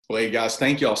Well, hey guys,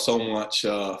 thank y'all so much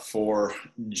for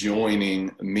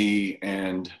joining me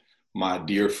and my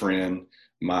dear friend,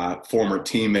 my former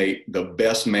teammate, the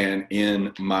best man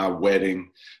in my wedding,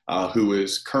 who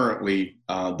is currently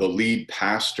the lead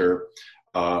pastor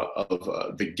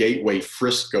of the Gateway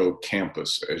Frisco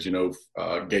campus. As you know,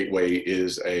 Gateway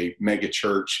is a mega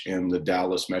church in the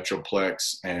Dallas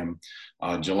Metroplex, and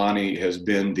Jelani has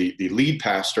been the lead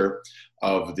pastor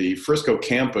of the Frisco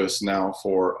campus now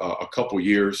for a couple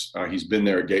years. He's been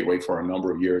there at Gateway for a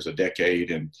number of years, a decade.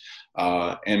 And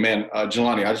man,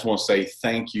 Jelani, I just want to say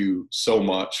thank you so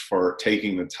much for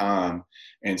taking the time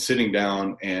and sitting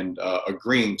down and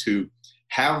agreeing to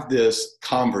have this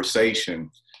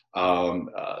conversation,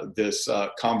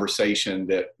 conversation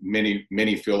that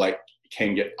many feel like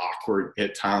can get awkward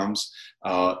at times,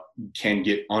 can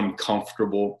get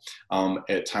uncomfortable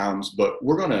at times, but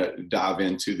we're going to dive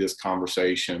into this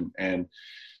conversation and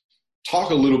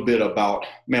talk a little bit about,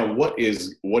 man, what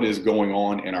is going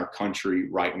on in our country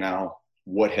right now,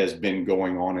 what has been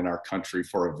going on in our country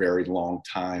for a very long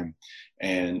time,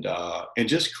 and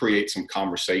just create some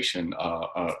conversation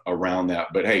around that.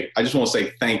 But hey, I just want to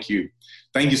say thank you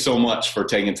so much for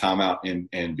taking time out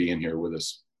and being here with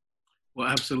us. Well,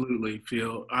 absolutely,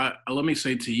 Phil. Let me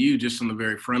say to you, just on the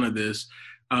very front of this,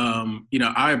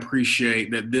 I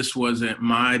appreciate that this wasn't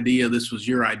my idea. This was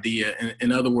your idea.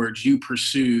 In other words, you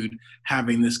pursued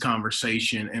having this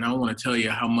conversation. And I want to tell you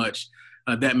how much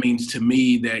that means to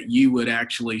me that you would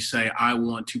actually say, I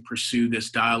want to pursue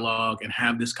this dialogue and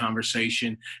have this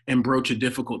conversation and broach a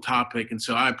difficult topic. And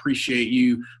so I appreciate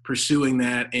you pursuing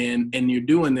that. And you're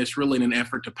doing this really in an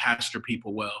effort to pastor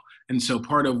people well. And so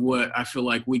part of what I feel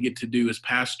like we get to do as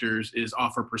pastors is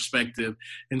offer perspective.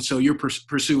 And so you're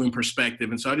pursuing perspective.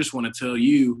 And so I just want to tell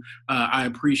you, I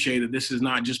appreciate that this is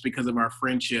not just because of our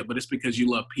friendship, but it's because you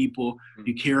love people,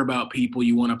 you care about people,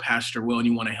 you want to pastor well, and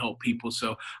you want to help people.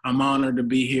 So I'm honored to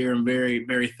be here and very,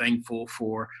 very thankful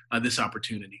for this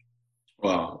opportunity.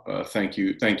 Well, thank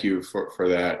you for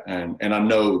that. And I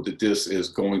know that this is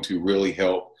going to really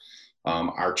help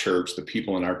our church, the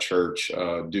people in our church,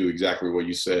 do exactly what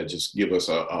you said. Just give us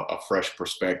a fresh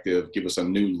perspective, give us a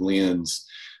new lens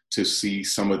to see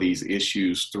some of these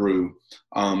issues through.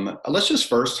 Let's just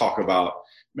first talk about,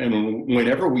 man,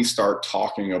 whenever we start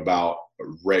talking about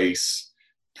race,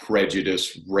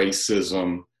 prejudice,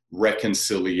 racism,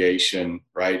 reconciliation,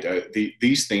 right?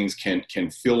 These things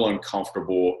can feel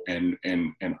uncomfortable and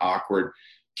awkward.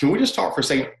 Can we just talk for a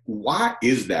second? Why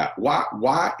is that?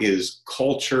 Why is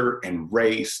culture and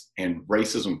race and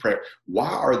racism, why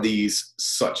are these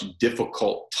such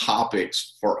difficult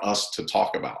topics for us to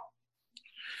talk about?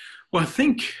 Well, I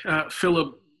think,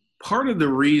 Philip, part of the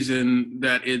reason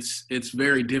that it's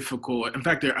very difficult, in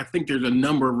fact, I think there's a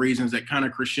number of reasons that kind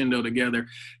of crescendo together.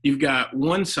 You've got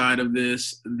one side of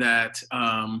this that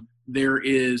there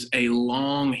is a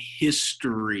long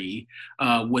history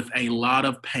with a lot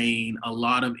of pain, a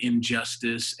lot of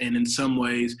injustice. And in some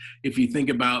ways, if you think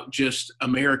about just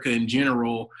America in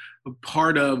general,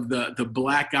 part of the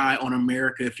black eye on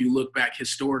America, if you look back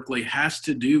historically, has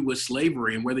to do with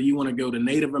slavery. And whether you want to go to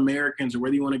Native Americans or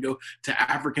whether you want to go to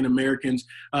African Americans,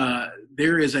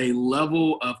 there is a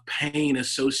level of pain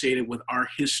associated with our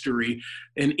history.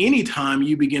 And anytime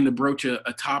you begin to broach a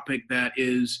topic that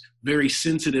is very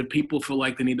sensitive, people feel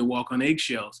like they need to walk on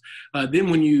eggshells.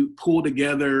 Then when you pull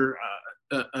together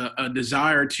a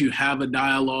desire to have a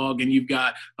dialogue and you've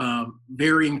got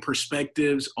varying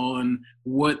perspectives on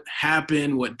what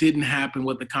happened, what didn't happen,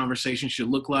 what the conversation should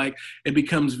look like, it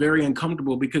becomes very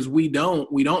uncomfortable because we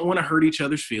don't want to hurt each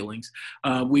other's feelings.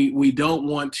 We don't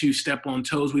want to step on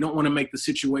toes. We don't want to make the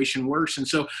situation worse. And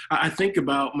so I think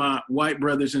about my white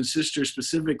brothers and sisters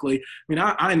specifically. I mean,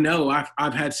 I know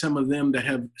I've had some of them that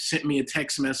have sent me a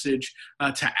text message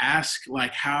to ask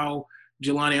like how,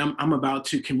 Jelani, I'm about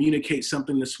to communicate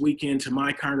something this weekend to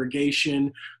my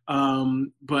congregation,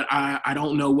 but I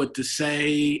don't know what to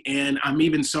say. And I'm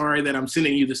even sorry that I'm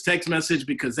sending you this text message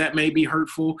because that may be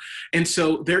hurtful. And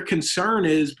so their concern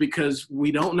is because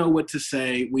we don't know what to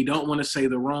say. We don't want to say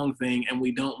the wrong thing and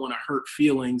we don't want to hurt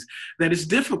feelings. That is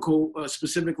difficult,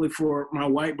 specifically for my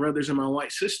white brothers and my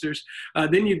white sisters.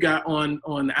 Then you've got on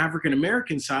the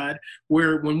African-American side,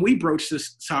 where when we broach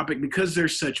this topic, because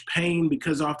there's such pain,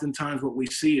 because oftentimes what we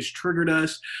see has triggered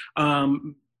us,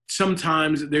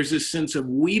 sometimes there's this sense of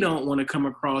we don't want to come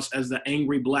across as the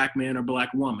angry black man or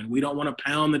black woman. We don't want to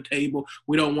pound the table.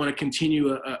 We don't want to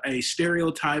continue a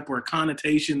stereotype or a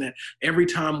connotation that every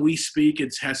time we speak,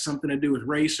 it has something to do with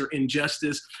race or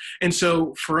injustice. And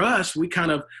so for us, we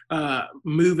kind of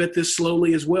move at this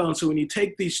slowly as well. And so when you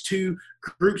take these two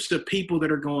groups of people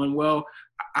that are going, well,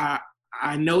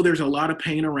 I know there's a lot of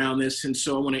pain around this, and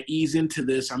so I want to ease into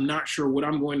this. I'm not sure what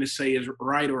I'm going to say is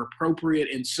right or appropriate,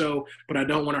 and so, but I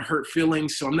don't want to hurt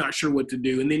feelings, so I'm not sure what to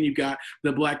do. And then you've got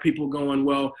the Black people going,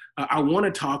 well, I want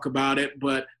to talk about it,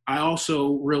 but I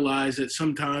also realize that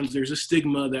sometimes there's a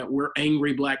stigma that we're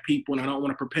angry Black people, and I don't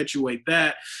want to perpetuate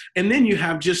that. And then you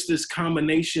have just this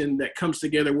combination that comes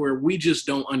together where we just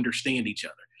don't understand each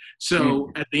other.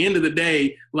 So at the end of the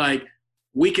day, like,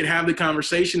 we could have the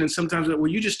conversation, and sometimes, well,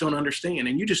 you just don't understand,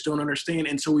 and you just don't understand.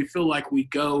 And so we feel like we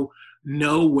go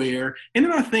nowhere. And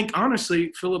then I think,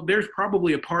 honestly, Philip, there's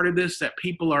probably a part of this that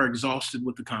people are exhausted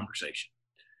with the conversation.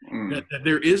 That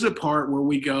there is a part where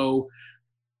we go,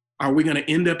 are we going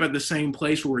to end up at the same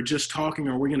place where we're just talking,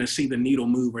 or are we going to see the needle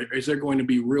move? Or is there going to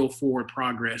be real forward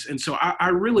progress? And so I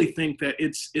really think that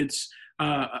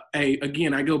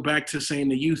again, I go back to saying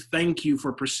to you, thank you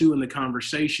for pursuing the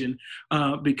conversation,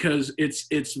 because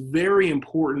it's very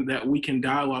important that we can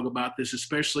dialogue about this,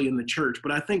 especially in the church.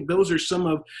 But I think those are some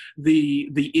of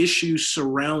the issues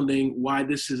surrounding why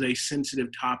this is a sensitive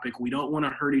topic. We don't want to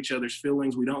hurt each other's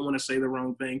feelings. We don't want to say the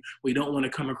wrong thing. We don't want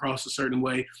to come across a certain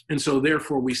way. And so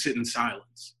therefore we sit in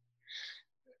silence.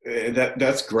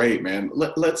 That's great, man.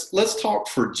 Let's talk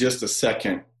for just a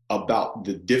second about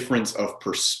the difference of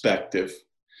perspective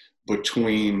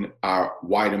between our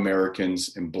white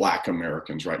Americans and Black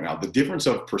Americans right now. The difference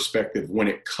of perspective when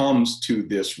it comes to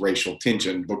this racial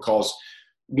tension, because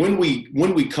when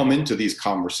we come into these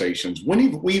conversations,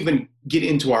 when we even get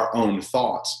into our own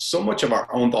thoughts, so much of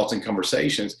our own thoughts and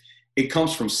conversations, it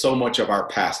comes from so much of our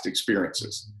past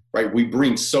experiences, right? We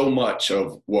bring so much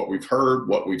of what we've heard,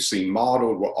 what we've seen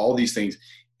modeled, all these things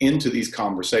into these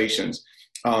conversations.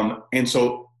 And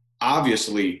so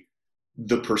obviously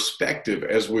the perspective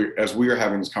as we are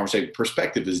having this conversation,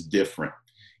 perspective is different.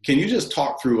 Can you just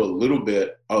talk through a little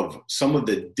bit of some of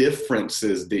the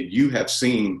differences that you have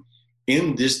seen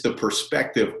in the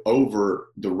perspective over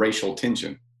the racial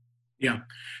tension? Yeah.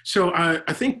 So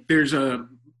I think there's a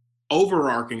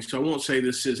overarching, so I won't say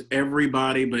this is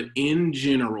everybody, but in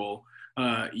general,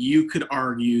 you could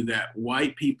argue that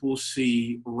white people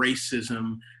see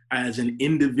racism as an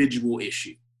individual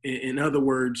issue. In other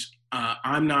words,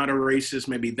 I'm not a racist.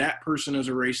 Maybe that person is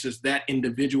a racist. That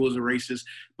individual is a racist,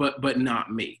 but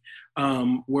not me.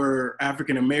 Where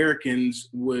African Americans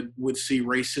would see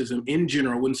racism in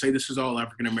general. I wouldn't say this is all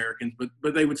African Americans,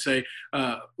 but they would say,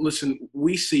 listen,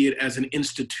 we see it as an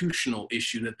institutional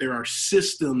issue, that there are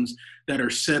systems that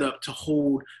are set up to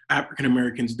hold African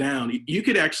Americans down. You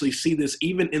could actually see this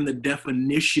even in the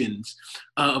definitions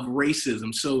of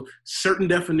racism. So certain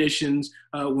definitions,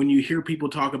 when you hear people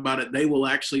talk about it, they will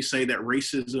actually say that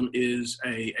racism is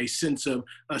a sense of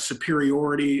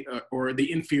superiority or the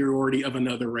inferiority of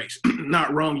another race.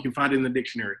 Not wrong, you can find it in the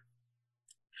dictionary.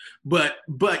 But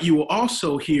you will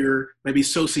also hear maybe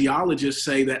sociologists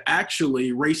say that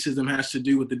actually racism has to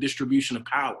do with the distribution of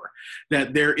power,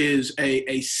 that there is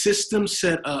a system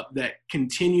set up that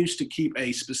continues to keep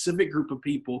a specific group of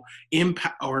people in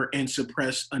power and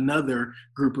suppress another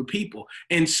group of people.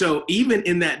 And so even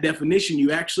in that definition,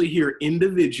 you actually hear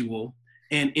individual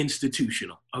and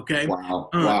institutional, okay? Wow.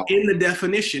 In the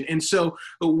definition. And so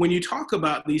when you talk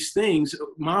about these things,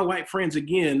 my white friends,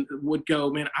 again, would go,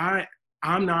 man,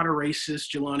 I'm not a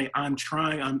racist, Jelani. I'm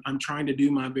trying to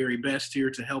do my very best here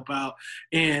to help out.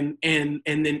 And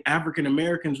then African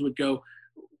Americans would go,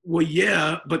 well,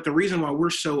 yeah, but the reason why we're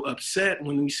so upset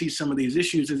when we see some of these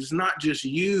issues is it's not just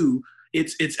you.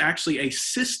 It's actually a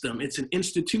system. It's an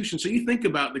institution. So you think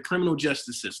about the criminal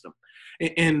justice system.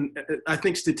 And I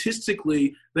think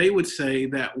statistically, they would say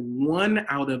that 1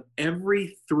 out of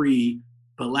every 3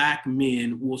 Black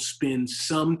men will spend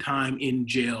some time in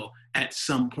jail at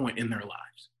some point in their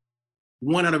lives.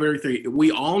 1 out of every 3.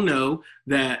 We all know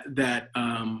that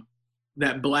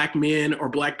Black men or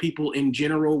Black people in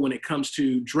general, when it comes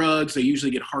to drugs, they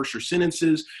usually get harsher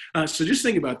sentences. So just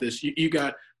think about this. You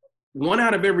got 1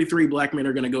 out of every 3 Black men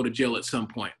are going to go to jail at some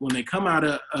point. When they come out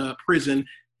of prison,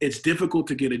 it's difficult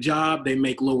to get a job. They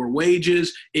make lower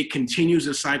wages. It continues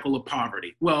a cycle of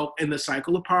poverty. Well, in the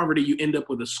cycle of poverty, you end up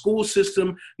with a school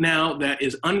system now that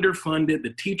is underfunded.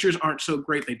 The teachers aren't so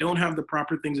great. They don't have the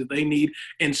proper things that they need.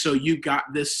 And so you got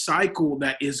this cycle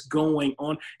that is going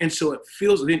on. And so it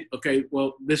feels, okay,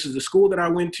 well, this is the school that I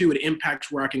went to. It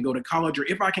impacts where I can go to college, or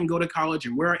if I can go to college,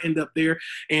 and where I end up there.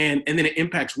 And then it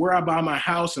impacts where I buy my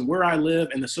house and where I live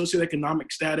and the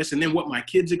socioeconomic status, and then what my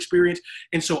kids experience.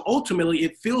 And so ultimately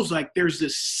it feels like there's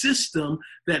this system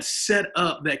that's set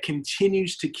up that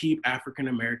continues to keep African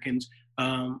Americans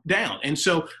down. And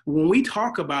so when we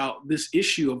talk about this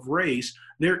issue of race,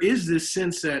 there is this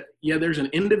sense that, yeah, there's an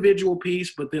individual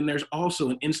piece, but then there's also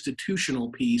an institutional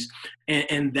piece.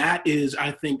 And that is,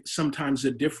 I think, sometimes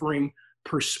a differing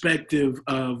perspective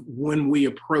of when we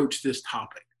approach this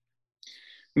topic.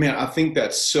 Man, I think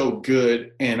that's so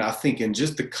good. And I think in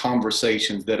just the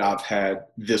conversations that I've had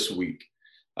this week,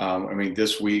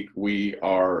 this week we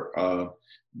are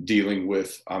dealing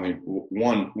with,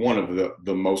 one of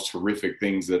the most horrific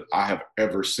things that I have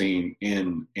ever seen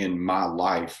in my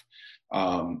life.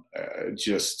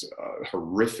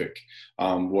 Horrific.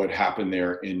 What happened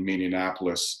there in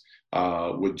Minneapolis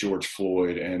with George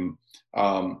Floyd. And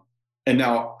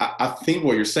now I think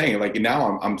what you're saying, like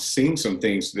now I'm seeing some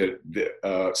things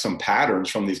that some patterns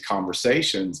from these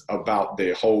conversations about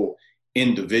the whole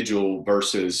individual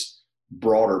versus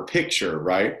broader picture,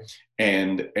 right?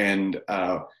 And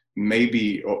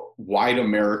maybe white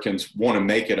Americans want to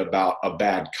make it about a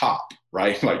bad cop,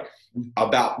 right? Like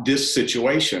about this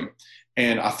situation.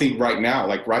 And I think right now,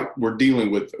 we're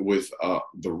dealing with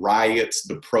the riots,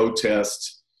 the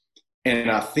protests. And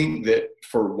I think that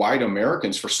for white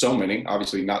Americans, for so many,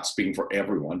 obviously not speaking for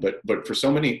everyone, but for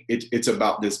so many, it's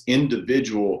about this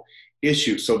individual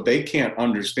issue. So they can't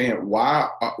understand why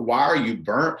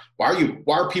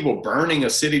are people burning a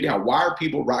city down? Why are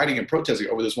people rioting and protesting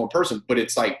over this one person? But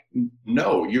it's like,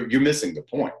 no, you're missing the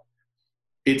point.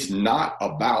 It's not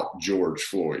about George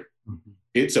Floyd. Mm-hmm.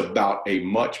 It's about a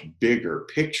much bigger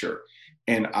picture.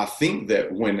 And I think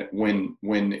that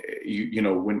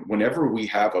whenever we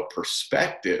have a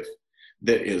perspective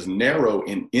that is narrow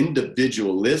and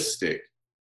individualistic,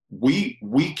 we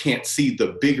can't see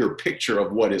the bigger picture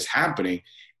of what is happening.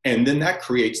 And then that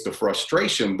creates the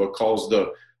frustration because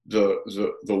the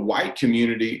white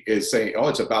community is saying, oh,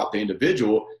 it's about the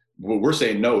individual. Well, we're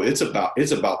saying, no, it's about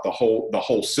the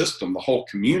whole system, the whole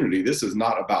community. This is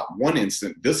not about one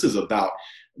instant. This is about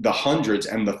the hundreds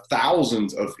and the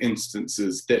thousands of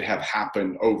instances that have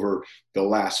happened over the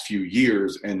last few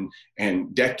years and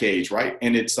decades, right?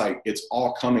 And it's like, it's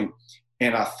all coming.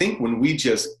 And I think when we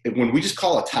just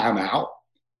call a timeout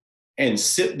and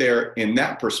sit there in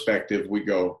that perspective, we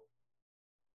go,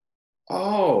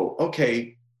 oh,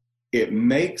 okay, it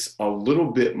makes a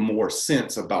little bit more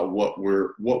sense about what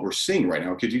we're seeing right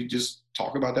now. Could you just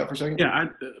talk about that for a second? Yeah,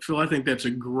 Phil, I think that's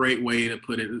a great way to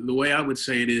put it. The way I would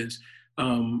say it is,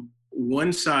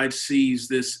 one side sees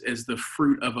this as the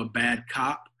fruit of a bad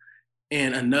cop,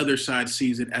 and another side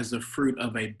sees it as the fruit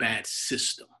of a bad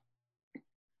system.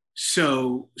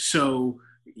 So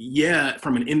yeah,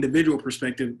 from an individual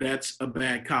perspective, that's a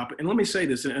bad cop. And let me say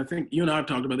this, and I think you and I have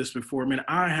talked about this before, man,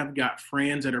 I have got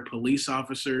friends that are police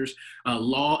officers,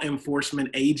 law enforcement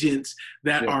agents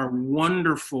that are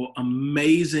wonderful,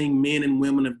 amazing men and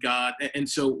women of God. And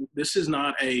so this is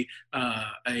not a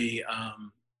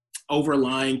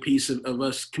overlying piece of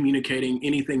us communicating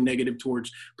anything negative towards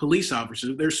police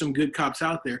officers. There's some good cops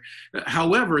out there.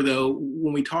 However, though,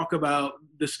 when we talk about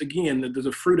this, again, that there's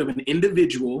a fruit of an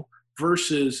individual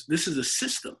versus this is a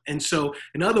system. And so,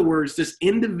 in other words, this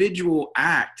individual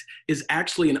act is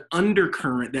actually an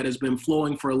undercurrent that has been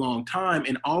flowing for a long time,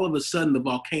 and all of a sudden the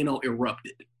volcano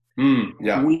erupted.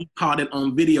 We caught it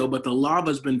on video, but the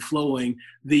lava's been flowing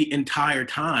the entire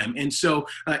time. And so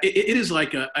it is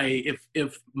like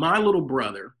if my little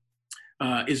brother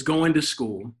is going to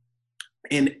school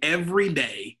and every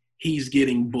day he's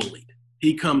getting bullied.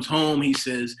 He comes home, he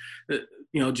says,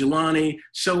 Jelani,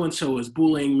 so-and-so is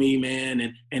bullying me,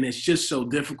 man, and it's just so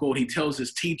difficult. He tells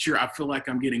his teacher, I feel like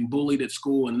I'm getting bullied at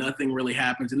school and nothing really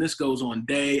happens. And this goes on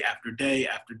day after day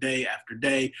after day after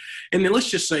day. And then let's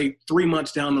just say 3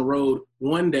 months down the road,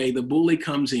 one day the bully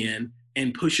comes in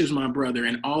and pushes my brother,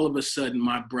 and all of a sudden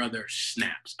my brother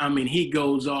snaps. I mean, he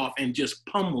goes off and just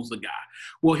pummels the guy.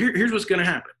 Well, here's what's going to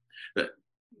happen.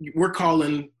 We're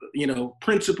calling,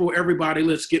 principal, everybody,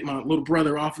 let's get my little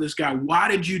brother off of this guy. Why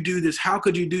did you do this? How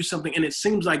could you do something? And it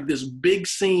seems like this big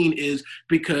scene is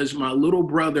because my little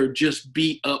brother just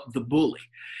beat up the bully.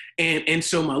 And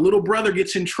so my little brother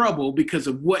gets in trouble because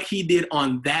of what he did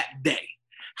on that day.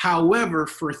 However,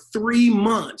 for 3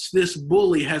 months, this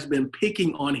bully has been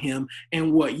picking on him.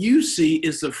 And what you see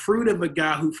is the fruit of a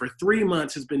guy who for 3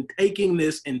 months has been taking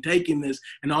this.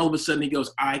 And all of a sudden he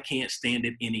goes, I can't stand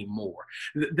it anymore.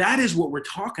 That is what we're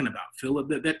talking about, Philip,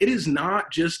 that it is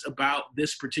not just about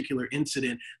this particular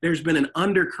incident. There's been an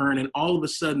undercurrent, and all of a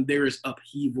sudden there is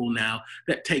upheaval now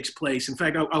that takes place. In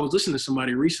fact, I was listening to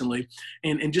somebody recently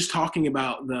and just talking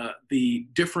about the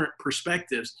different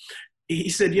perspectives. He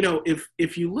said,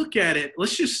 if you look at it,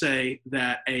 let's just say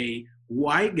that a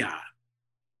white guy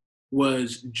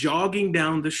was jogging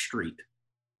down the street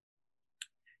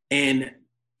and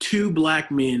two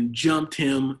black men jumped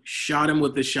him, shot him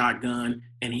with a shotgun,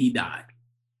 and he died.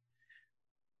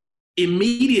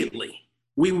 Immediately,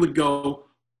 we would go,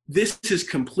 this is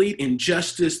complete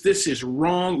injustice. This is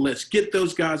wrong. Let's get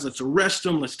those guys. Let's arrest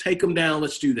them. Let's take them down.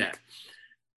 Let's do that.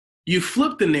 You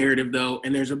flip the narrative, though,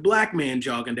 and there's a black man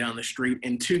jogging down the street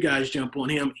and two guys jump on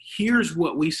him. Here's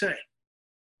what we say.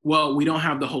 Well, we don't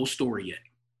have the whole story yet.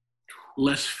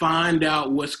 Let's find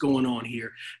out what's going on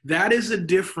here. That is a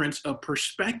difference of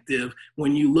perspective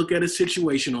when you look at a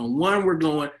situation. On one, we're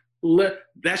going,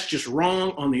 that's just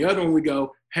wrong. On the other one, we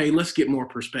go, hey, let's get more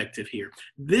perspective here.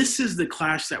 This is the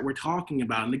clash that we're talking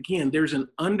about. And again, there's an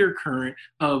undercurrent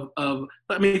of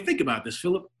I mean, think about this,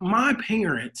 Philip. My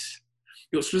parents,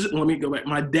 let me go back.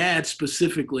 My dad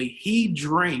specifically, he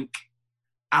drank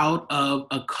out of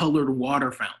a colored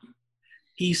water fountain.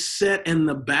 He sat in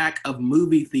the back of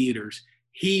movie theaters.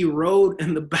 He rode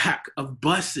in the back of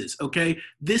buses, okay?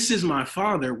 This is my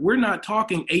father. We're not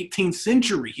talking 18th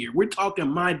century here. We're talking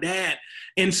my dad.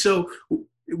 And so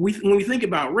when we think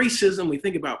about racism, we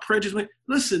think about prejudice.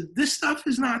 Listen, this stuff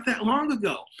is not that long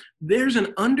ago. There's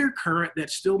an undercurrent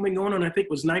that's still been going on. I think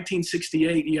it was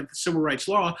 1968. You have the Civil Rights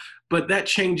Law, but that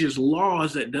changes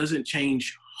laws. That doesn't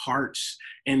change hearts.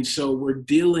 And so we're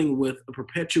dealing with a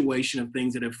perpetuation of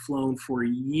things that have flown for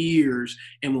years.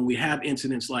 And when we have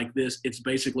incidents like this, it's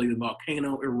basically the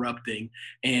volcano erupting.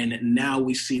 And now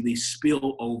we see the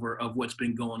spillover of what's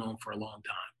been going on for a long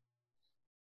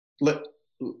time.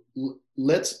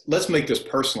 Let's make this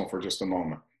personal for just a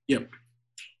moment. Yep.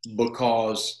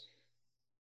 Because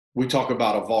we talk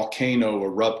about a volcano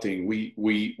erupting.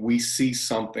 We see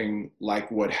something like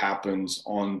what happens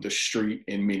on the street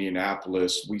in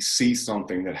Minneapolis. We see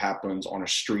something that happens on a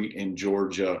street in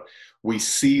Georgia. We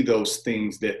see those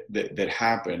things that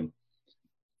happen.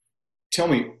 Tell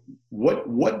me,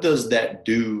 what does that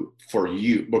do for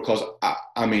you? Because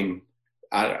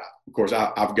of course,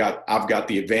 I've got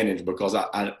the advantage because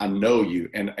I know you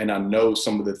and I know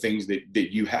some of the things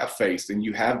that you have faced and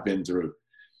you have been through.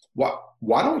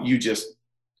 Why don't you just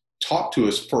talk to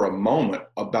us for a moment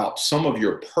about some of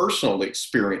your personal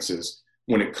experiences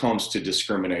when it comes to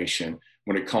discrimination,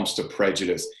 when it comes to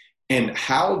prejudice, and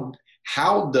how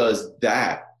does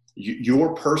that,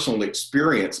 your personal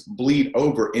experience, bleed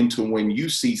over into when you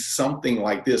see something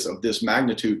like this of this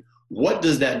magnitude? What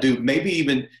does that do? Maybe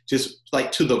even just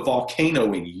like to the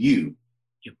volcano in you.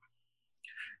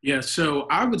 Yeah, so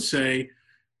I would say,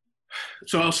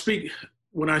 I'll speak.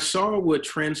 When I saw what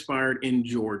transpired in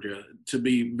Georgia, to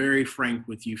be very frank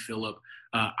with you, Philip,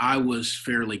 I was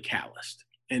fairly calloused.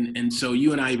 And so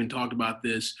you and I even talked about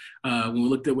this when we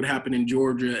looked at what happened in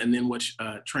Georgia and then what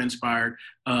transpired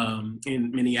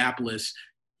in Minneapolis.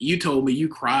 You told me you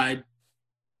cried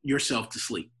yourself to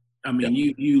sleep. I mean,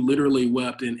 yep. you literally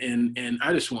wept, and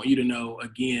I just want you to know,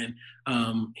 again,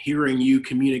 hearing you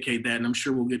communicate that, and I'm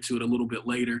sure we'll get to it a little bit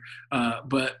later,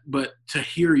 but to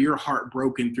hear your heart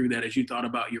broken through that as you thought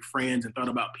about your friends and thought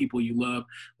about people you love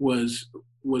was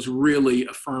really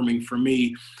affirming for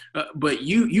me. But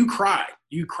you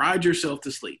cried yourself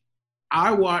to sleep.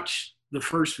 I watched the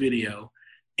first video,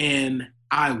 and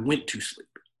I went to sleep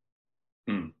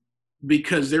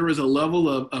because there was a level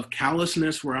of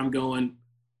callousness where I'm going,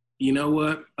 you know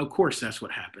what? Of course, that's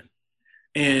what happened.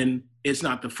 And it's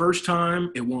not the first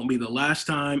time. It won't be the last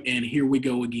time. And here we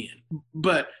go again.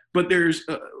 But there's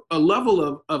a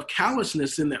level of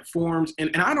callousness in that forms.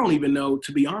 And I don't even know,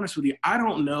 to be honest with you, I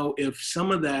don't know if some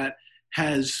of that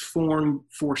has formed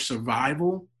for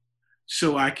survival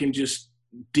so I can just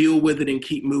deal with it and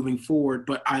keep moving forward.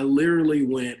 But I literally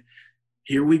went,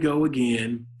 here we go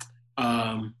again.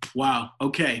 Wow.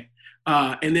 Okay.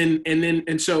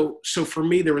 So for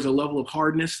me, there was a level of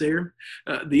hardness there.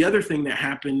 The other thing that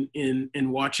happened in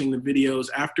watching the videos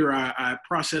after I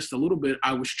processed a little bit,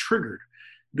 I was triggered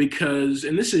because,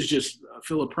 and this is just,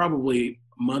 Philip, probably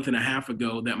a month and a half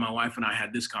ago that my wife and I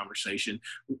had this conversation.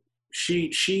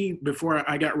 She before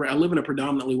I live in a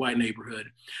predominantly white neighborhood,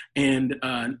 and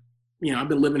I've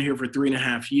been living here for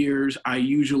 3.5 years. I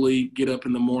usually get up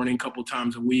in the morning a couple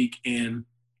times a week, and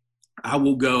I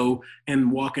will go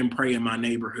and walk and pray in my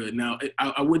neighborhood. Now,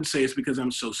 I wouldn't say it's because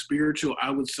I'm so spiritual. I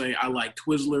would say I like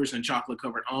Twizzlers and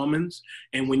chocolate-covered almonds.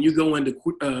 And when you go into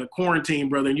quarantine,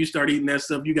 brother, and you start eating that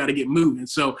stuff, you got to get moving.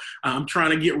 So I'm trying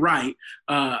to get right.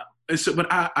 But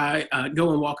I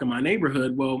go and walk in my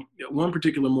neighborhood. Well, one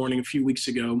particular morning a few weeks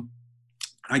ago,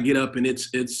 I get up and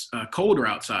it's colder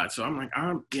outside. So I'm like,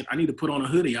 I need to put on a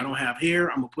hoodie. I don't have hair.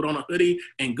 I'm going to put on a hoodie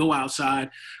and go outside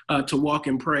to walk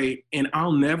and pray. And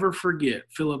I'll never forget,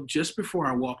 Philip, just before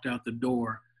I walked out the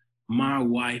door, my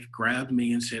wife grabbed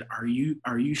me and said, are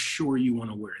you sure you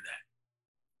want to wear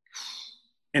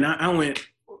And I went,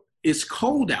 it's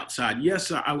cold outside.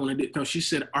 Yes, I wanted it. No, she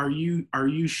said, are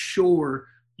you sure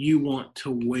you want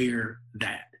to wear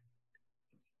that?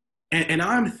 And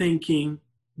I'm thinking,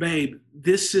 babe,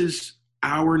 this is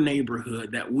our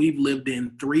neighborhood that we've lived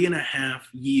in 3.5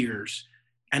 years.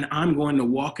 And I'm going to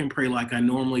walk and pray like I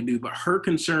normally do. But her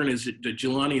concern is that,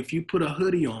 Jelani, if you put a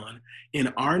hoodie on in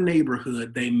our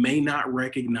neighborhood, they may not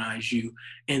recognize you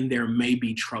and there may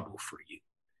be trouble for you.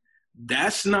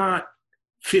 That's not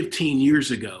 15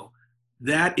 years ago.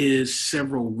 That is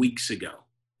several weeks ago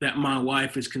that my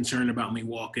wife is concerned about me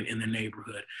walking in the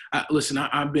neighborhood. Listen,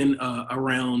 I've been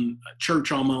around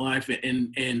church all my life,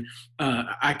 and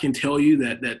I can tell you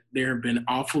that there have been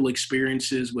awful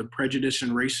experiences with prejudice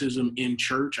and racism in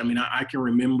church. I mean, I can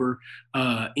remember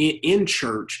in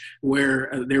church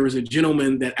where there was a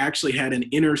gentleman that actually had an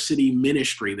inner city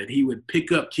ministry that he would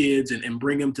pick up kids and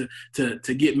bring them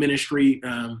to get ministry,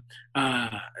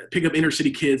 pick up inner city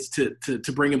kids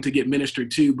to bring them to get ministered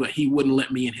to, but he wouldn't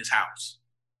let me in his house.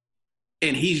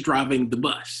 And he's driving the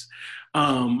bus.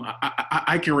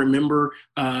 I can remember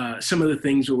some of the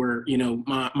things where,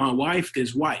 my wife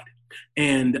is white.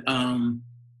 And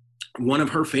one of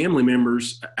her family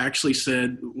members actually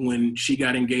said, when she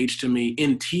got engaged to me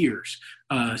in tears,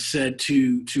 said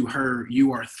to her,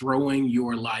 "You are throwing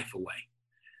your life away.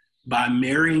 By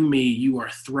marrying me, you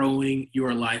are throwing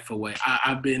your life away."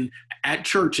 I've been at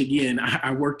church again.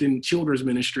 I worked in children's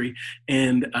ministry,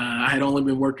 and I had only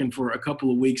been working for a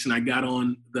couple of weeks, and I got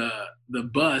on the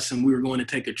bus, and we were going to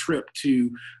take a trip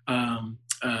to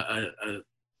a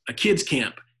kids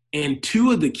camp. And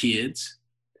two of the kids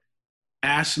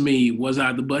asked me, was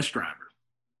I the bus driver?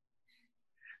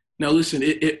 Now, listen,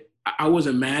 I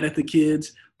wasn't mad at the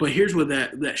kids. But here's what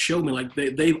that showed me. Like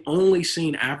they've only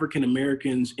seen African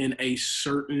Americans in a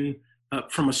certain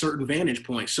from a certain vantage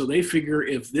point. So they figure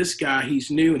if this guy,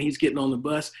 he's new and he's getting on the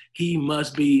bus, he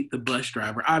must be the bus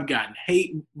driver. I've gotten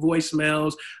hate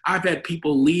voicemails. I've had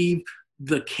people leave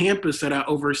the campus that I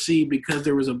oversee because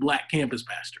there was a Black campus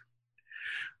pastor.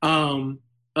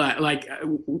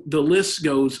 The list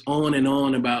goes on and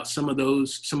on about some of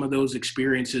those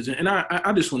experiences. And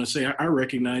I just want to say, I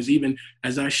recognize, even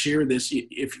as I share this,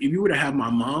 if you were to have my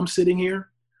mom sitting here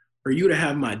or you were to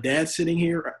have my dad sitting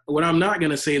here, what I'm not going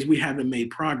to say is we haven't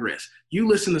made progress. You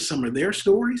listen to some of their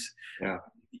stories. Yeah.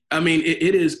 I mean,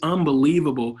 it is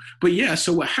unbelievable. But yeah,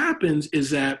 so what happens is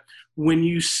that when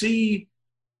you see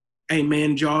a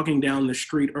man jogging down the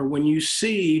street, or when you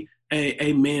see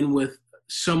a man with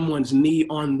someone's knee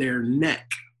on their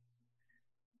neck,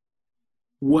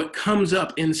 what comes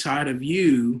up inside of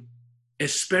you,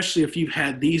 especially if you've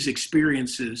had these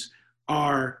experiences,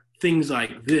 are things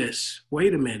like this.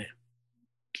 Wait a minute.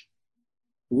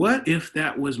 What if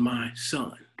that was my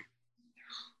son?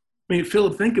 I mean,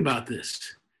 Philip, think about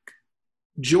this.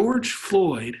 George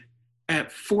Floyd,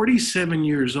 at 47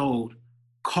 years old,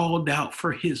 called out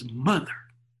for his mother.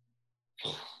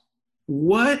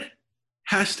 What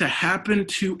has to happen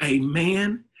to a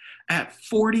man at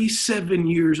 47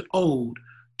 years old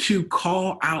to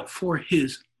call out for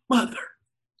his mother?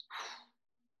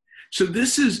 So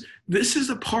this is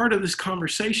a part of this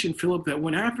conversation, Philip, that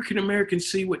when African Americans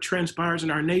see what transpires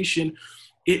in our nation,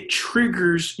 it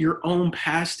triggers your own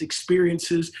past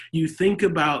experiences. You think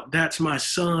about, that's my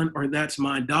son, or that's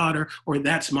my daughter, or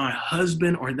that's my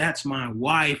husband, or that's my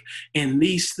wife, and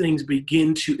these things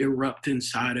begin to erupt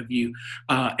inside of you.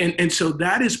 And so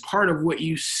that is part of what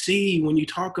you see when you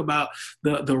talk about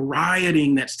the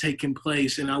rioting that's taken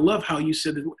place. And I love how you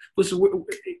said that. Listen,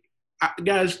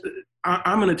 guys,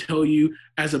 I'm going to tell you,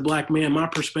 as a Black man, my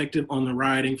perspective on the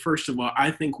rioting. First of all, I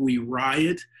think we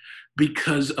riot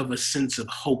because of a sense of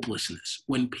hopelessness.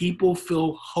 When people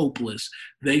feel hopeless,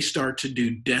 they start to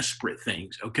do desperate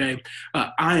things, okay?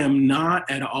 I am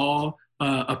not at all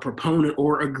a proponent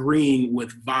or agreeing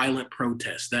with violent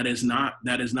protests. That is not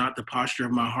the posture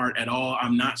of my heart at all.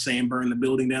 I'm not saying burn the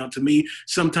building down. To me,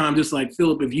 sometimes it's like,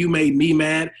 Philip, if you made me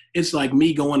mad, it's like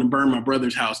me going and burn my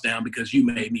brother's house down because you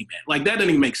made me mad. Like, that doesn't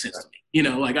even make sense to me.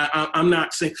 I'm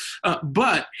not saying,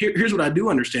 but here's what I do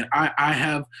understand. I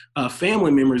have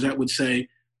family members that would say,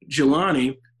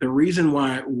 Jelani, the reason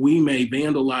why we may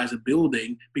vandalize a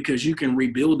building, because you can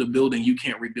rebuild a building, you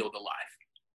can't rebuild a life.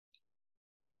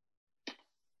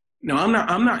 Now,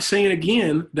 I'm not saying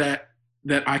again that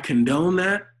I condone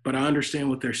that, but I understand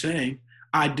what they're saying.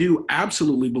 I do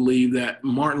absolutely believe that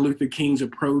Martin Luther King's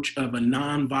approach of a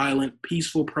nonviolent,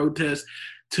 peaceful protest,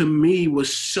 to me,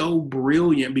 was so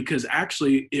brilliant, because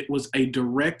actually it was a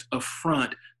direct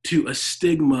affront to a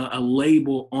stigma, a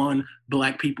label on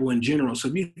Black people in general. So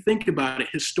if you think about it,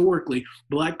 historically,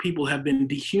 Black people have been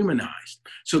dehumanized.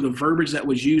 So the verbiage that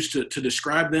was used to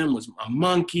describe them was a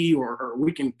monkey, or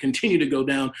we can continue to go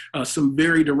down some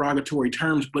very derogatory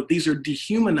terms, but these are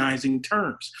dehumanizing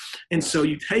terms. And so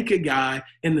you take a guy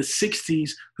in the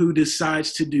 60s who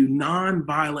decides to do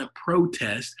nonviolent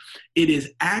protest, it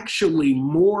is actually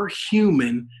more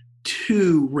human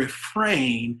to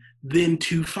refrain than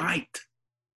to fight.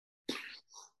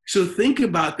 So think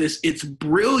about this. It's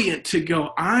brilliant to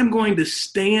go, I'm going to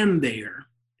stand there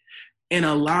and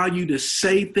allow you to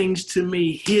say things to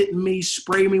me, hit me,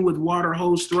 spray me with water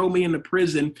hose, throw me into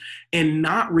prison, and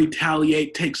not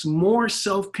retaliate takes more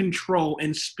self-control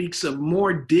and speaks of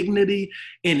more dignity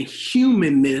and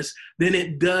humanness than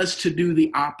it does to do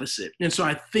the opposite. And so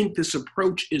I think this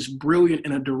approach is brilliant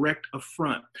and a direct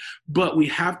affront. But we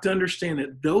have to understand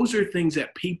that those are things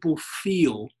that people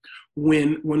feel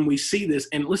when we see this.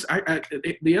 And listen,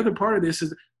 the other part of this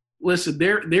is, listen,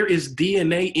 there is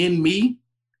DNA in me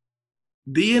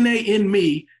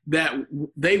that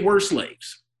they were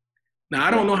slaves. Now, I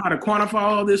don't know how to quantify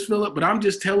all this, Philip, but I'm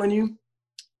just telling you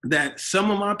that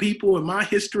some of my people in my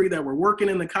history that were working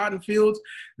in the cotton fields,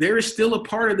 there is still a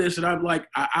part of this that I'm like,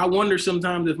 I wonder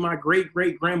sometimes if my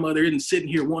great-great-grandmother isn't sitting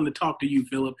here wanting to talk to you,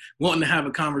 Philip, wanting to have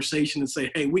a conversation and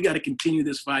say, hey, we got to continue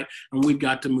this fight and we've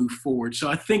got to move forward. So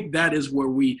I think that is where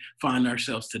we find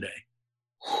ourselves today.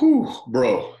 Whew,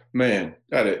 bro, man,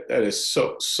 that is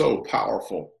so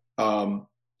powerful.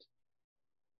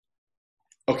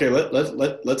 Okay,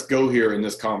 let's go here in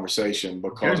this conversation,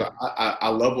 because Okay. I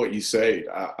love what you said.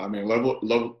 I mean, love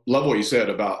what you said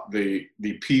about the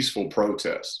peaceful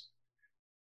protest.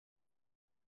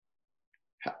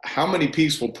 How many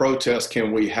peaceful protests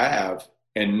can we have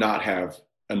and not have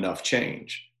enough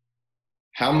change?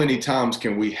 How many times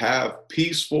can we have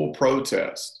peaceful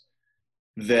protests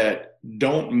that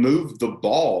don't move the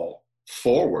ball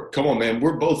forward? Come on, man.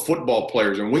 We're both football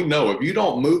players, and we know if you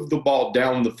don't move the ball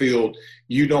down the field,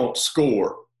 you don't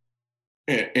score.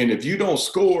 And if you don't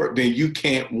score, then you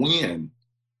can't win.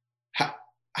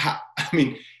 I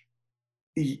mean,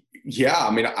 yeah, I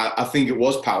mean, I think it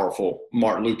was powerful,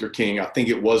 Martin Luther King. I think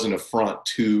it was an affront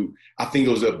to, I think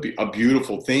it was a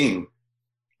beautiful thing.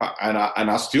 And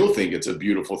I still think it's a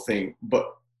beautiful thing.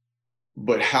 But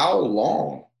how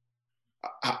long?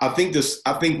 I think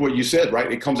what you said,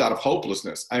 right? It comes out of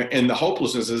hopelessness, and the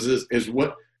hopelessness is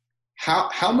what.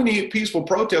 How many peaceful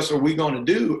protests are we going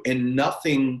to do, and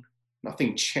nothing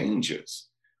changes?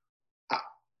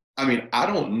 I mean, I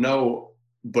don't know,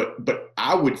 but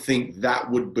I would think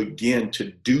that would begin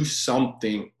to do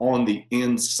something on the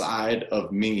inside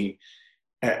of me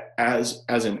as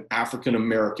an African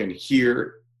American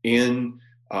here in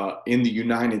the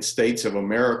United States of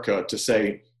America, to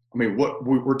say, I mean, what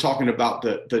we're talking about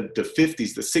the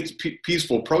 50s, the six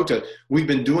peaceful protests. We've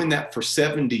been doing that for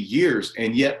 70 years,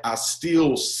 and yet I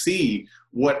still see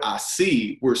what I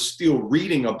see. We're still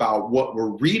reading about what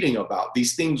we're reading about.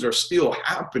 These things are still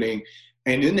happening.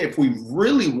 And then if we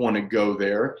really want to go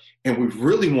there and we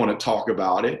really want to talk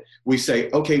about it, we say,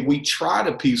 okay, we tried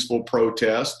a peaceful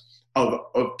protest of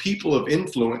people of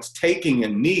influence taking a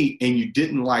knee, and you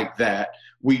didn't like that.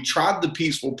 We tried the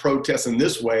peaceful protest in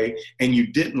this way, and you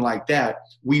didn't like that.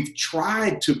 We've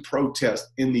tried to protest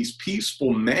in these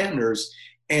peaceful manners,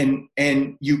 and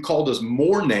you called us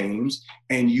more names,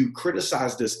 and you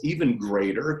criticized us even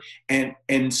greater.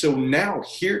 And so now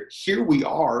here we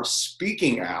are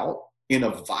speaking out in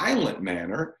a violent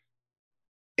manner,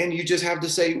 and you just have to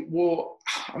say, well,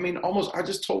 I mean, almost, I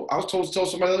was told to tell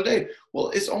somebody the other day, well,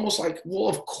 it's almost like, well,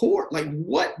 of course, like,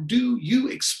 what do you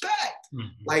expect? Mm-hmm.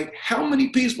 Like, how many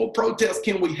peaceful protests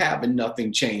can we have and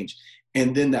nothing change?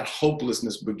 And then that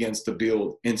hopelessness begins to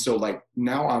build. And so, like,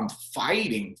 now I'm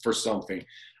fighting for something.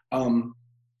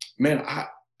 Man, I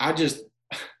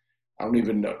don't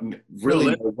even know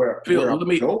where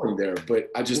I'm going there, but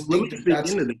I just think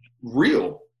that's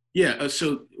real. Yeah,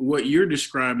 so what you're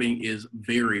describing is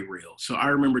very real. So I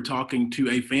remember talking to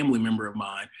a family member of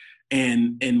mine,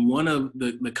 and one of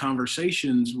the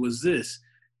conversations was this: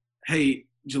 hey,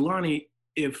 Jelani,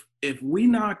 if we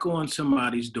knock on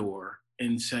somebody's door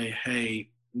and say, hey,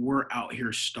 we're out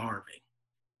here starving,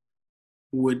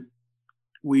 would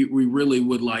we really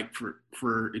would like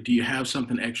for do you have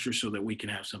something extra so that we can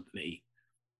have something to eat?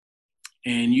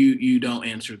 And you don't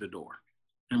answer the door.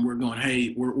 And we're going,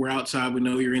 hey, we're outside. We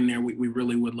know you're in there. We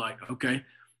really would like, okay.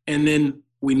 And then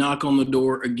we knock on the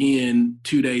door again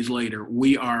 2 days later.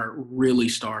 We are really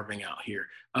starving out here.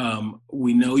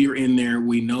 We know you're in there.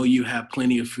 We know you have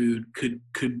plenty of food.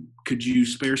 Could you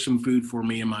spare some food for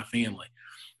me and my family?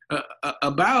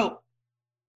 About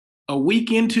A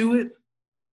week into it,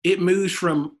 it moves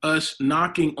from us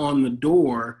knocking on the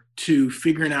door to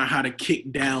figuring out how to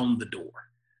kick down the door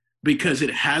because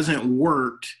it hasn't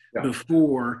worked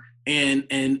before.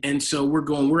 And so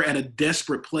we're at a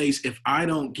desperate place. If I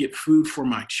don't get food for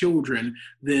my children,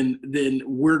 then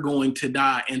we're going to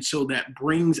die. And so that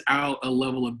brings out a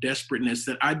level of desperateness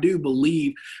that I do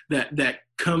believe that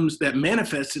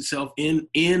manifests itself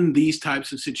in these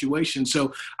types of situations.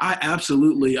 So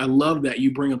I love that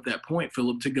you bring up that point,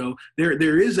 Philip, to go,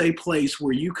 there is a place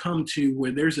where you come to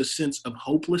where there's a sense of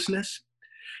hopelessness.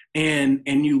 And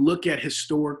you look at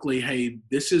historically, hey,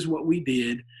 this is what we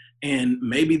did. And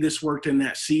maybe this worked in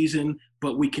that season,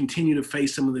 but we continue to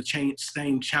face some of the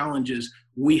same challenges.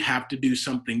 We have to do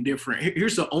something different.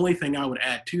 Here's the only thing I would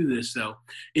add to this, though,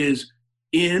 is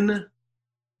in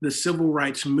the civil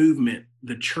rights movement,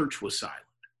 the church was silent.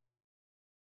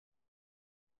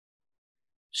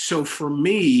 So for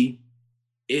me,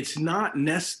 it's not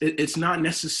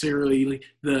necessarily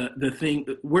the thing.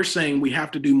 We're saying we have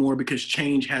to do more because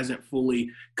change hasn't fully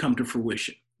come to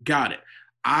fruition. Got it.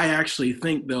 I actually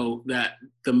think, though, that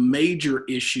the major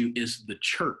issue is the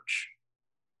church.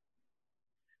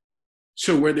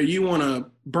 So whether you want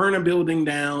to burn a building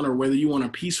down or whether you want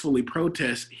to peacefully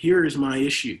protest, here is my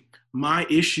issue. My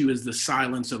issue is the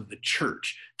silence of the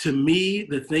church. To me,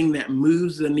 the thing that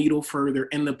moves the needle further,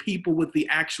 and the people with the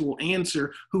actual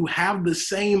answer who have the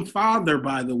same father,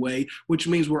 by the way, which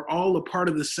means we're all a part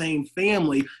of the same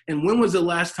family. And when was the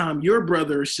last time your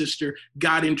brother or sister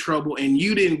got in trouble and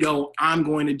you didn't go, I'm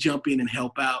going to jump in and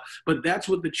help out? But that's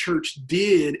what the church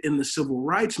did in the civil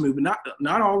rights movement.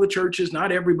 Not all the churches,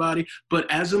 not everybody,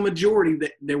 but as a majority,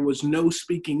 that there was no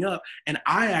speaking up. And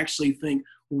I actually think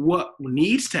what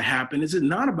needs to happen is it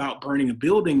not about burning a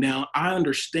building down. I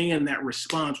understand that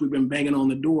response. We've been banging on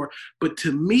the door. But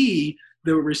to me,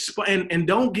 the response, and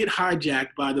don't get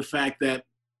hijacked by the fact that,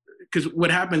 because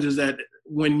what happens is that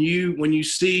when you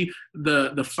see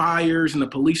the fires and the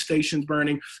police stations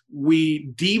burning, we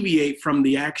deviate from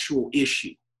the actual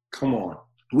issue. Come on.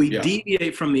 We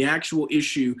deviate from the actual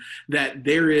issue that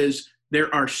there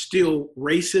are still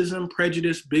racism,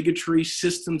 prejudice, bigotry,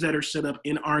 systems that are set up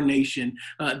in our nation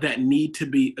that need to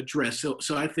be addressed.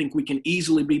 So I think we can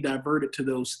easily be diverted to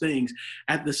those things.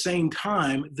 At the same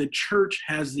time, the church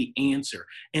has the answer.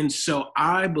 And so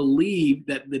I believe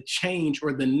that the change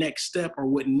or the next step or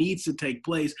what needs to take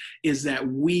place is that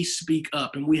we speak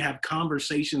up and we have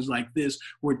conversations like this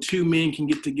where two men can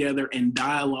get together and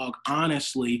dialogue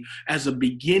honestly as a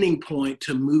beginning point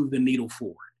to move the needle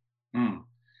forward.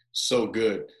 So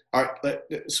good. All right,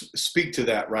 let's speak to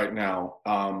that right now.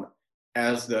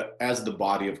 As the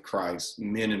body of Christ,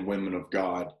 men and women of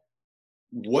God,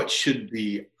 what should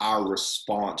be our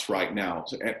response right now?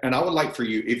 And I would like for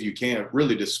you, if you can,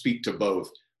 really to speak to both.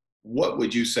 What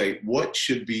would you say? What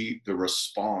should be the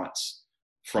response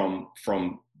from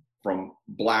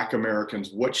Black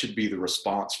Americans? What should be the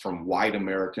response from white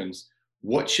Americans?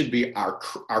 What should be our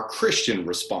Christian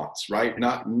response, right?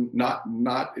 I'm not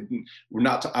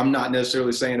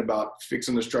necessarily saying about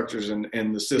fixing the structures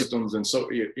and the systems and so,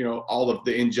 all of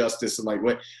the injustice and like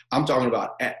what I'm talking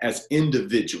about as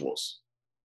individuals,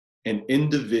 an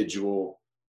individual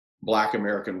Black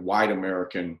American, white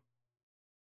American.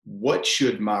 What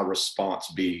should my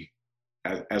response be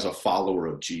as a follower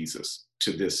of Jesus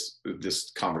to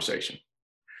this conversation?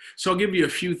 So I'll give you a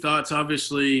few thoughts.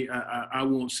 Obviously, I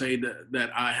won't say that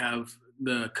I have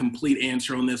the complete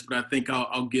answer on this, but I think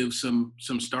I'll give some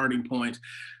starting points.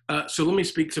 So let me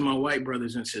speak to my white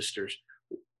brothers and sisters.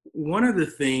 One of the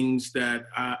things that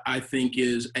I think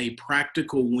is a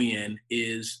practical win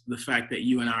is the fact that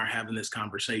you and I are having this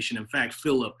conversation. In fact,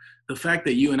 Philip, the fact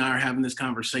that you and I are having this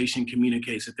conversation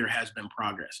communicates that there has been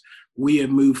progress. We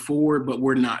have moved forward, but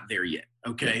we're not there yet.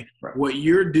 Okay. Right. What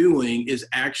you're doing is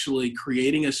actually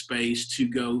creating a space to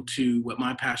go to what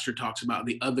my pastor talks about,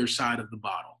 the other side of the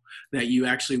bottle, that you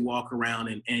actually walk around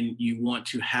and you want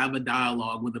to have a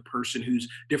dialogue with a person who's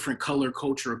different color,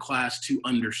 culture, or class to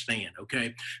understand.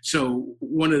 Okay. So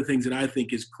one of the things that I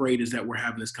think is great is that we're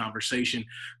having this conversation.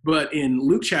 But in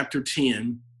Luke chapter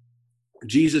 10,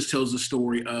 Jesus tells the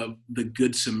story of the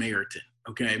Good Samaritan.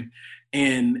 Okay.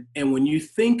 And when you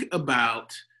think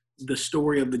about the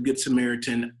story of the Good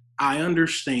Samaritan, I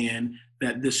understand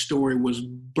that this story was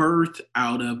birthed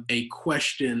out of a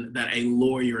question that a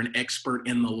lawyer, an expert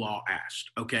in the law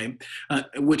asked, okay?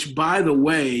 Which, by the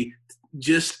way,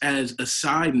 just as a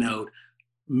side note,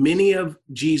 many of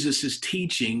Jesus's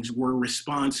teachings were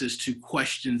responses to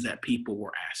questions that people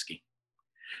were asking.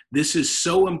 This is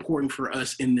so important for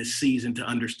us in this season to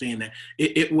understand that.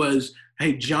 It was,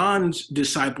 hey, John's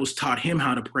disciples taught him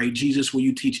how to pray. Jesus, will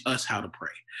you teach us how to pray?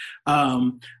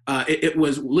 It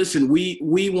was, listen,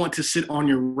 we want to sit on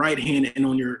your right hand and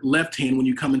on your left hand when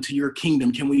you come into your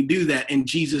kingdom. Can we do that? And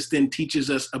Jesus then teaches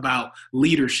us about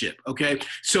leadership, okay?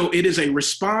 So it is a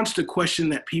response to question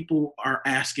that people are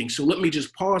asking. So let me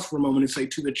just pause for a moment and say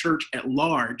to the church at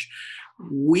large,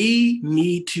 we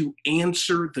need to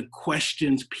answer the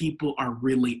questions people are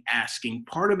really asking.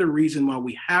 Part of the reason why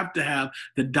we have to have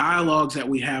the dialogues that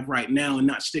we have right now and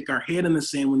not stick our head in the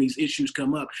sand when these issues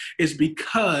come up is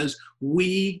because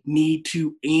we need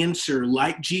to answer,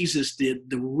 like Jesus did,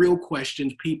 the real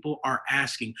questions people are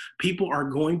asking. People are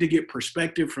going to get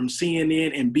perspective from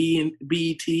CNN and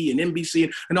BET and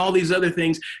NBC and all these other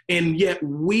things, and yet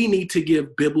we need to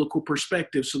give biblical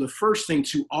perspective. So the first thing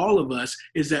to all of us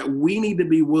is that we need to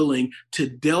be willing to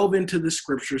delve into the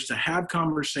scriptures, to have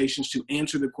conversations, to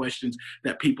answer the questions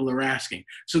that people are asking.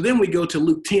 So then we go to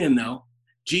Luke 10, though.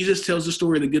 Jesus tells the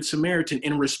story of the Good Samaritan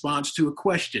in response to a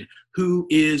question: who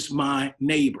is my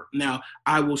neighbor? Now,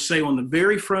 I will say on the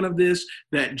very front of this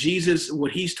that Jesus,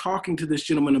 what he's talking to this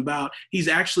gentleman about, he's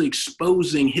actually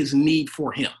exposing his need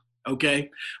for him.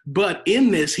 Okay. But in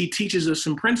this, he teaches us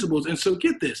some principles. And so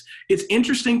get this, it's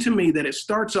interesting to me that it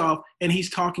starts off and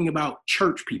he's talking about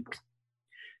church people.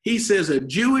 He says a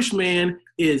Jewish man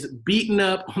is beaten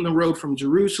up on the road from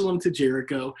Jerusalem to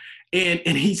Jericho. And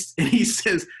he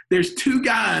says there's two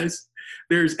guys,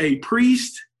 there's a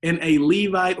priest and a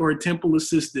Levite or a temple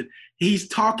assistant. He's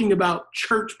talking about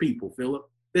church people, Philip.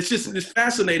 It's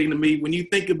fascinating to me when you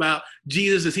think about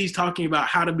Jesus as he's talking about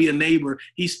how to be a neighbor.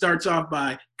 He starts off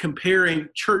by comparing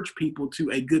church people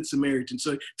to a good Samaritan.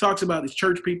 So he talks about these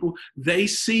church people. They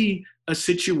see a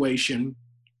situation,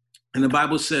 and the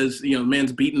Bible says,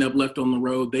 man's beaten up, left on the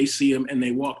road. They see him and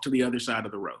they walk to the other side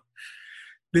of the road.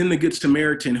 Then the Good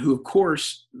Samaritan, who, of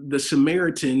course, the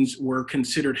Samaritans were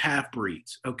considered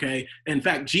half-breeds, okay? In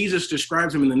fact, Jesus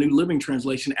describes them in the New Living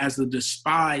Translation as the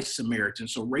despised Samaritan.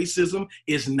 So racism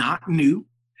is not new.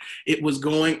 It was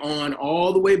going on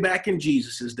all the way back in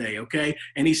Jesus's day, okay?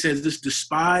 And he says this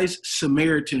despised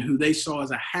Samaritan, who they saw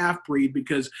as a half-breed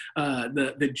because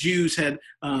the Jews had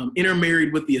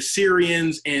intermarried with the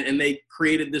Assyrians, and they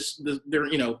created the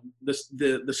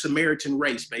Samaritan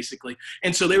race, basically.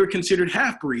 And so they were considered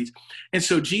half-breeds. And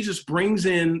so Jesus brings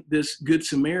in this Good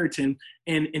Samaritan,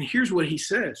 and here's what he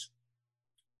says.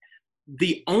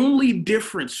 The only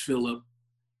difference, Philip,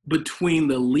 between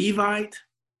the Levite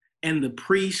and the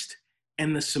priest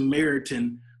and the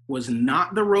Samaritan was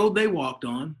not the road they walked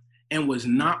on and was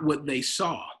not what they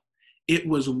saw. It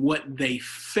was what they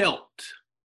felt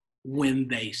when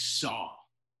they saw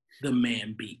the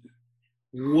man beaten.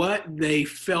 What they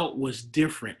felt was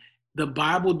different. The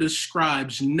Bible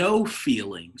describes no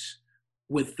feelings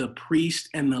with the priest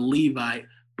and the Levite,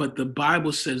 but the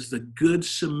Bible says the Good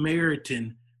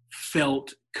Samaritan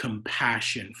felt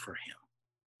compassion for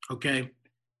him. Okay?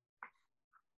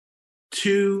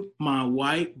 To my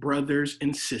white brothers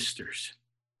and sisters,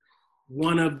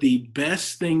 one of the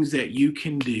best things that you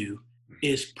can do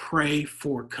is pray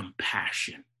for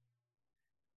compassion.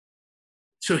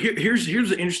 So here's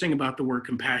the interesting about the word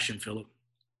compassion, Philip.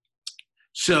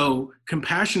 So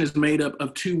compassion is made up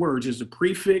of two words. There's the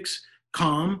prefix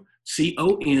com,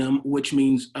 C-O-M, which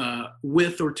means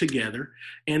with or together,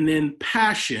 and then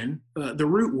passion, the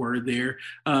root word there,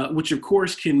 which of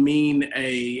course can mean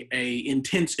a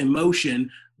intense emotion,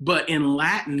 but in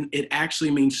Latin, it actually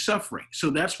means suffering.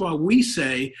 So that's why we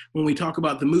say, when we talk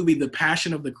about the movie, The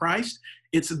Passion of the Christ,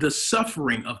 it's the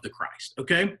suffering of the Christ,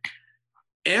 okay?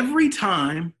 Every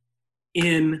time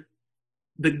in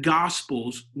the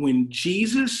Gospels, when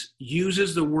Jesus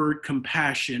uses the word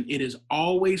compassion, it is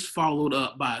always followed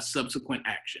up by a subsequent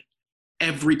action.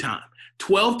 Every time.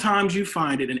 12 times you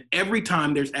find it, and every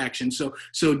time there's action. So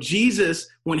Jesus,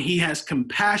 when he has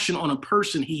compassion on a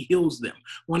person, he heals them.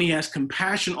 When he has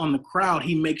compassion on the crowd,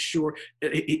 he makes sure,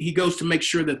 he goes to make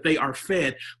sure that they are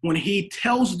fed. When he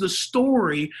tells the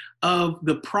story of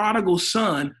the prodigal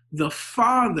son, the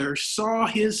father saw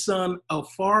his son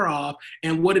afar off,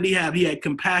 and what did he have? He had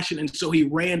compassion, and so he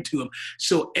ran to him.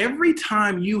 So every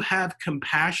time you have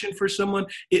compassion for someone,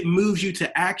 it moves you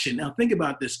to action. Now think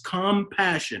about this: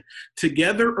 compassion,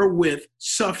 together or with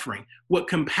suffering. What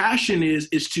compassion is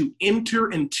to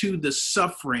enter into the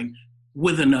suffering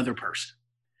with another person.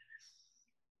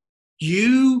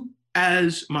 You,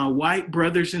 as my white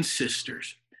brothers and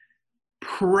sisters,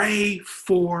 pray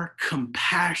for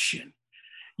compassion.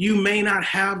 You may not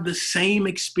have the same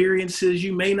experiences.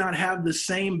 You may not have the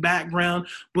same background,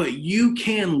 but you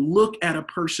can look at a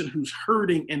person who's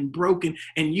hurting and broken,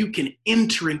 and you can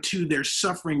enter into their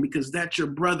suffering because that's your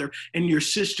brother and your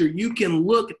sister. You can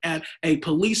look at a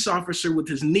police officer with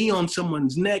his knee on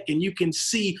someone's neck, and you can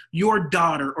see your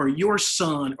daughter or your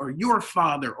son or your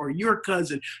father or your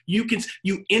cousin. You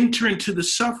enter into the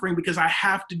suffering because I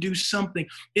have to do something.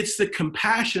 It's the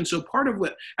compassion. So part of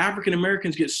what African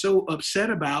Americans get so upset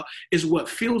about is what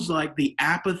feels like the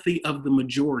apathy of the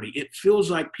majority. It feels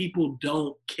like people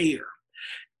don't care.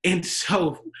 And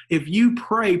so if you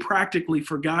pray practically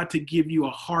for God to give you a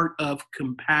heart of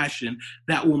compassion,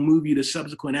 that will move you to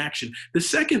subsequent action. The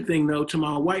second thing, though, to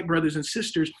my white brothers and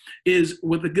sisters, is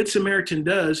what the Good Samaritan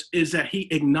does is that he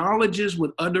acknowledges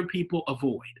what other people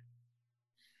avoid.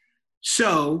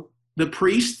 So the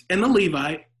priest and the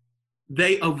Levite,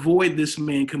 they avoid this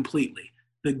man completely.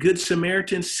 The Good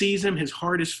Samaritan sees him, his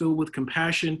heart is filled with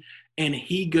compassion, and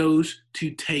he goes to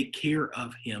take care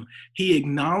of him. He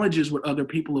acknowledges what other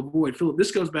people avoid. Philip, this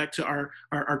goes back to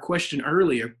our question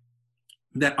earlier,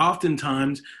 that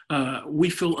oftentimes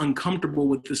we feel uncomfortable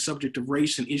with the subject of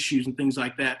race and issues and things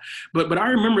like that. But I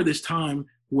remember this time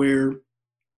where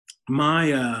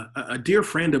a dear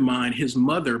friend of mine, his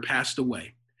mother passed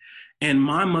away. And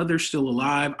my mother's still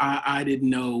alive. I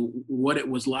didn't know what it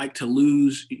was like to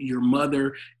lose your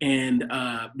mother. And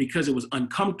because it was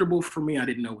uncomfortable for me, I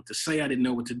didn't know what to say. I didn't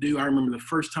know what to do. I remember the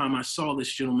first time I saw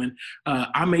this gentleman,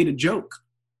 I made a joke.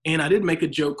 And I didn't make a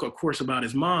joke, of course, about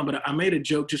his mom, but I made a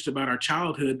joke just about our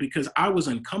childhood because I was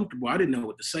uncomfortable. I didn't know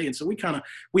what to say. And so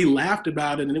we laughed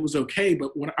about it and it was okay.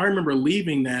 But when I remember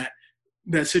leaving that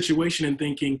situation and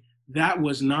thinking that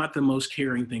was not the most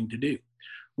caring thing to do.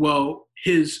 Well,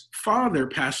 his father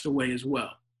passed away as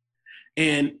well.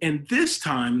 And this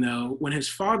time, though, when his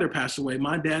father passed away,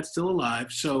 my dad's still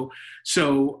alive. So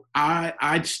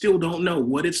I still don't know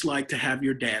what it's like to have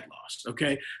your dad lost,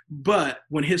 okay? But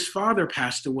when his father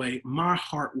passed away, my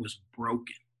heart was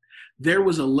broken. There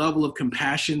was a level of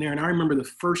compassion there. And I remember the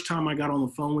first time I got on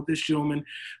the phone with this gentleman,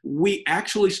 we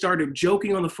actually started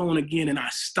joking on the phone again, and I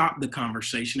stopped the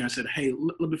conversation. I said, hey,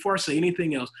 before I say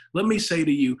anything else, let me say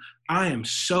to you, I am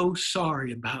so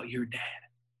sorry about your dad.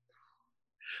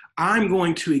 I'm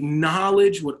going to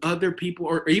acknowledge what other people,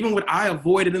 or even what I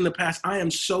avoided in the past. I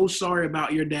am so sorry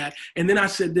about your dad. And then I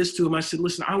said this to him. I said,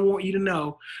 listen, I want you to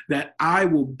know that I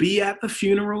will be at the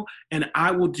funeral and I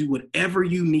will do whatever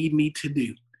you need me to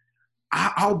do.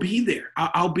 I'll be there.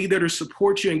 I'll be there to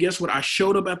support you. And guess what? I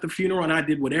showed up at the funeral and I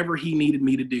did whatever he needed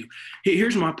me to do.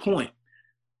 Here's my point.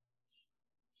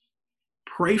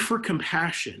 Pray for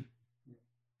compassion.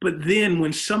 But then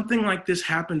when something like this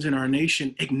happens in our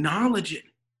nation, acknowledge it.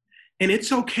 And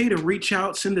it's okay to reach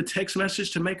out, send a text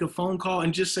message, to make a phone call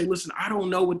and just say, listen, I don't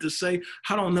know what to say.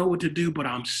 I don't know what to do, but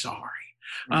I'm sorry.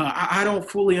 I don't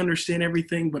fully understand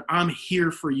everything, but I'm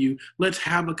here for you. Let's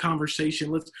have a conversation.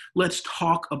 Let's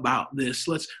talk about this.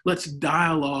 Let's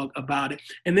dialogue about it.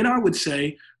 And then I would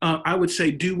say,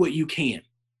 do what you can.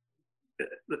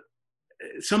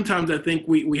 Sometimes I think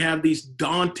we have these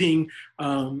daunting,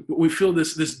 we feel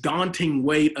this daunting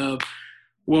weight of,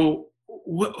 well,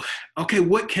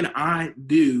 what can I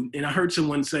do? And I heard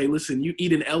someone say, listen, you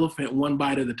eat an elephant one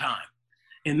bite at a time.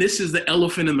 And this is the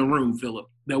elephant in the room, Philip,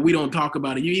 that we don't talk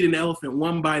about it. You eat an elephant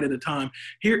one bite at a time.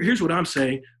 Here's what I'm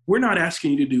saying. We're not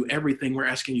asking you to do everything. We're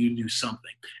asking you to do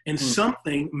something. And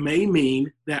something may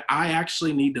mean that I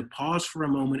actually need to pause for a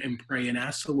moment and pray and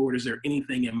ask the Lord, is there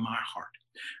anything in my heart?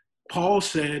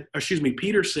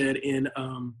 Peter said in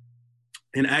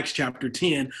Acts chapter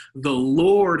 10, the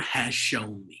Lord has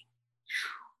shown me.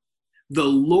 The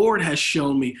Lord has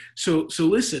shown me. So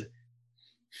listen,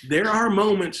 there are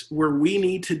moments where we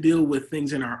need to deal with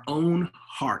things in our own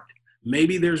heart.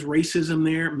 Maybe there's racism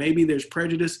there. Maybe there's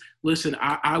prejudice. Listen,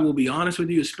 I will be honest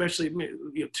with you, especially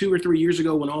 2 or 3 years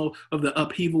ago when all of the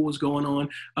upheaval was going on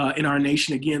in our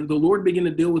nation again, the Lord began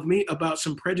to deal with me about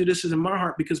some prejudices in my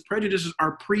heart, because prejudices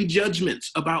are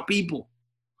prejudgments about people.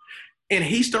 And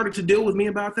he started to deal with me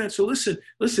about that. So listen,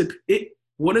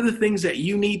 one of the things that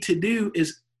you need to do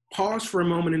is pause for a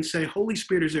moment and say, Holy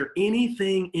Spirit, is there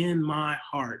anything in my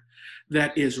heart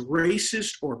that is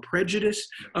racist or prejudiced?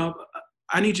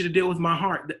 I need you to deal with my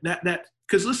heart.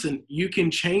 Because listen, you can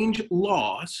change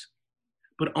laws,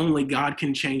 but only God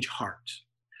can change hearts.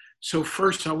 So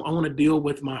first, I want to deal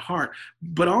with my heart.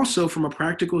 But also from a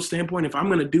practical standpoint, if I'm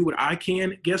going to do what I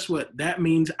can, guess what? That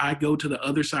means I go to the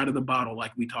other side of the bottle,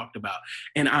 like we talked about.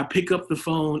 And I pick up the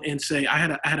phone and say, I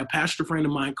had a pastor friend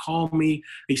of mine call me.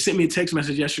 He sent me a text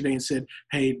message yesterday and said,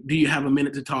 hey, do you have a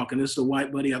minute to talk? And this is a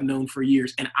white buddy I've known for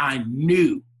years. And I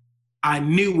knew I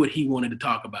knew what he wanted to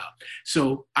talk about.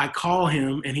 So I call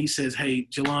him and he says, hey,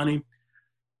 Jelani,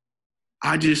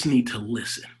 I just need to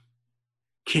listen.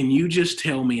 Can you just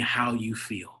tell me how you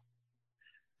feel?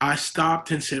 I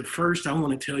stopped and said, first, I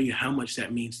want to tell you how much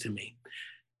that means to me.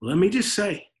 Let me just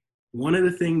say, one of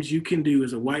the things you can do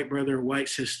as a white brother or white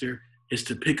sister is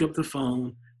to pick up the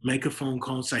phone, make a phone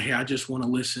call and say, hey, I just want to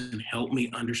listen. Help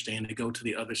me understand to go to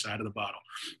the other side of the bottle.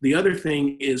 The other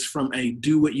thing is from a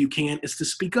do what you can is to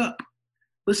speak up.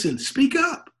 Listen, speak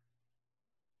up.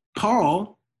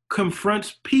 Paul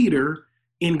confronts Peter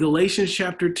in Galatians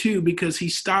chapter 2 because he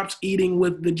stops eating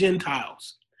with the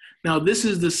Gentiles. Now, this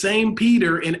is the same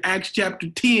Peter in Acts chapter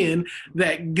 10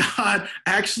 that God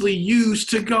actually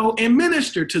used to go and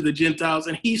minister to the Gentiles,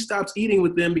 and he stops eating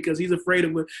with them because he's afraid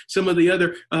of what some of the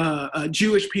other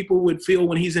Jewish people would feel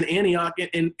when he's in Antioch.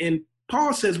 And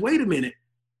Paul says, wait a minute,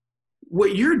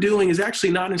 what you're doing is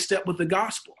actually not in step with the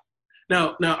gospel.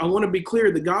 Now, I want to be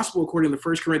clear, the gospel, according to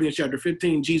 1 Corinthians chapter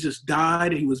 15, Jesus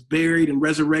died, he was buried and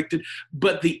resurrected,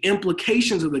 but the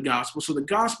implications of the gospel, so the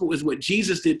gospel is what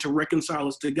Jesus did to reconcile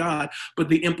us to God, but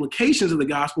the implications of the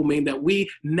gospel mean that we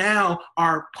now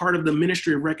are part of the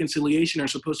ministry of reconciliation, are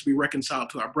supposed to be reconciled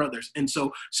to our brothers. And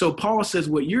so Paul says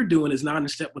what you're doing is not in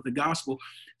step with the gospel.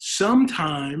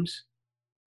 Sometimes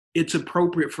it's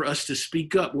appropriate for us to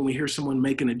speak up when we hear someone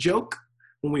making a joke,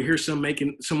 when we hear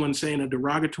someone saying a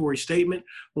derogatory statement,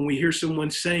 when we hear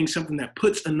someone saying something that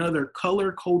puts another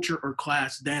color, culture, or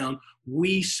class down,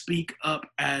 we speak up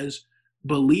as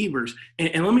believers.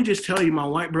 And let me just tell you, my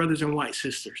white brothers and white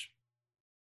sisters,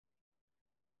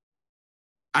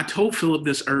 I told Philip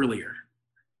this earlier.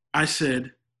 I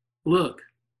said, look,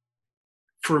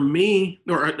 for me,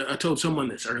 or I told someone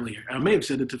this earlier. I may have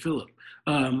said it to Philip.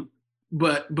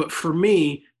 But for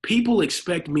me, people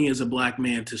expect me as a black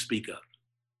man to speak up.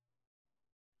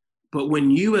 But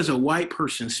when you as a white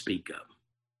person speak up,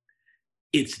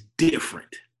 it's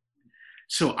different.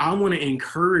 So I want to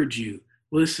encourage you,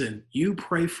 listen, you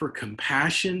pray for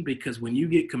compassion, because when you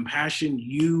get compassion,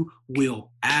 you will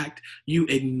act. You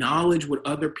acknowledge what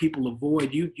other people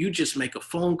avoid. You just make a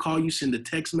phone call, you send a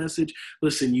text message.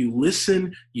 Listen,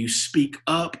 you speak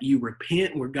up, you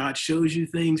repent where God shows you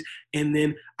things. And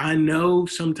then I know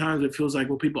sometimes it feels like,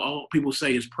 well, all people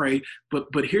say is pray,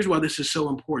 but here's why this is so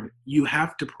important. You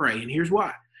have to pray. And here's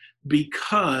why.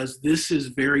 Because this is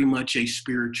very much a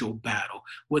spiritual battle.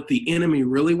 What the enemy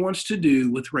really wants to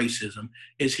do with racism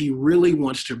is he really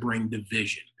wants to bring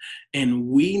division. And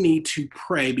we need to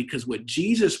pray, because what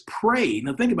Jesus prayed,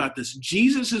 now think about this,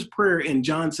 Jesus's prayer in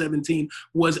John 17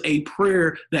 was a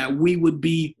prayer that we would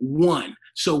be one.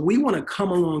 So we want to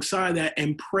come alongside that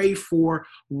and pray for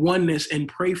oneness and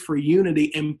pray for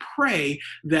unity and pray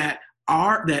that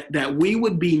that we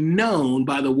would be known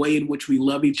by the way in which we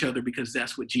love each other, because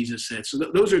that's what Jesus said. So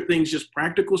those are things, just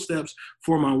practical steps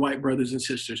for my white brothers and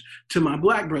sisters. To my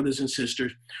black brothers and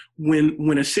sisters,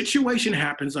 when a situation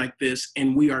happens like this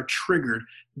and we are triggered,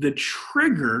 the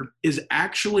trigger is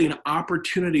actually an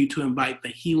opportunity to invite the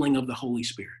healing of the Holy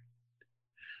Spirit.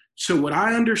 So what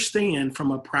I understand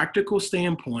from a practical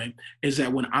standpoint is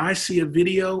that when I see a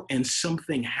video and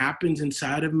something happens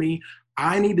inside of me,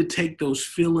 I need to take those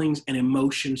feelings and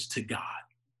emotions to God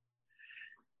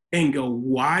and go,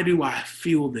 why do I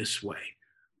feel this way?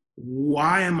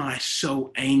 Why am I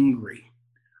so angry?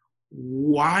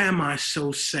 Why am I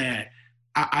so sad?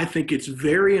 I think it's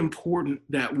very important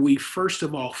that we, first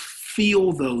of all,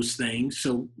 feel those things.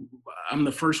 So I'm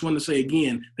the first one to say,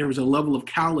 again, there was a level of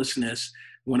callousness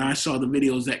when I saw the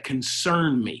videos that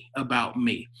concerned me about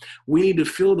me. We need to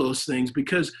feel those things,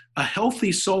 because a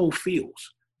healthy soul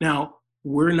feels. Now,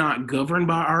 we're not governed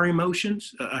by our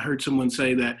emotions. I heard someone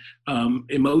say that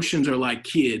emotions are like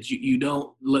kids. You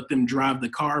don't let them drive the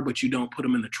car, but you don't put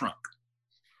them in the trunk.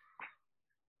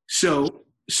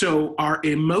 So our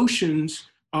emotions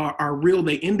are real.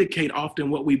 They indicate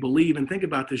often what we believe. And think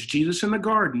about this. Jesus in the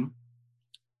garden,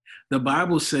 the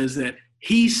Bible says that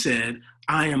he said,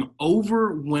 I am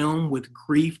overwhelmed with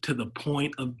grief to the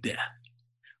point of death.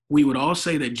 We would all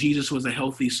say that Jesus was a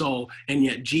healthy soul, and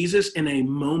yet Jesus, in a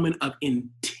moment of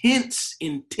intense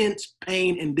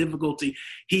pain and difficulty,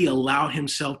 he allowed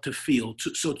himself to feel.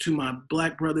 So to my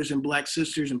black brothers and black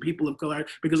sisters and people of color,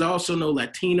 because I also know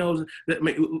Latinos, that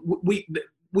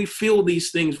we feel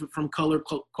these things from color,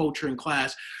 culture, and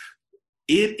class.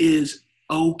 It is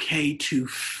okay to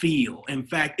feel. In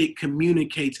fact, it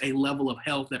communicates a level of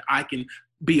health that I can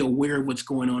be aware of what's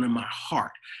going on in my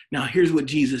heart. Now, here's what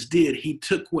Jesus did. He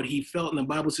took what he felt, and the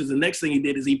Bible says the next thing he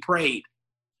did is he prayed.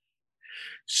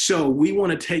 So we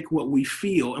want to take what we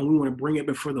feel and we want to bring it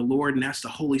before the Lord and ask the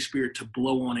Holy Spirit to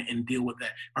blow on it and deal with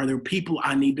that. Are there people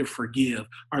I need to forgive?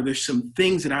 Are there some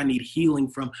things that I need healing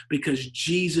from? Because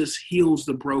Jesus heals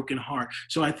the broken heart.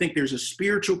 So I think there's a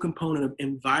spiritual component of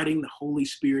inviting the Holy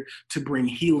Spirit to bring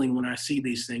healing when I see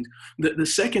these things. The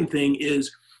second thing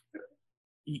is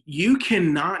you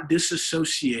cannot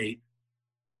disassociate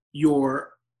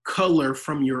your color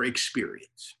from your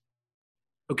experience.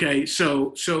 Okay,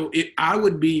 so I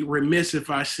would be remiss if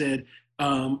I said,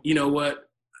 you know what,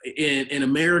 in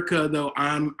America though,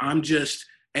 I'm just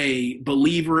a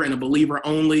believer and a believer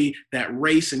only, that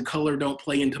race and color don't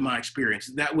play into my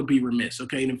experience. That would be remiss.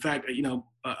 Okay, and in fact, you know,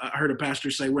 I heard a pastor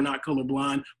say we're not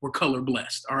colorblind, we're color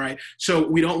blessed. All right, so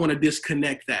we don't want to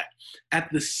disconnect that.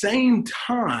 At the same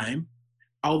time,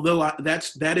 although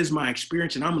that is my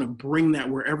experience, and I'm going to bring that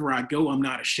wherever I go, I'm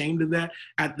not ashamed of that.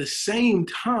 At the same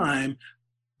time,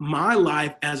 my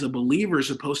life as a believer is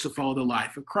supposed to follow the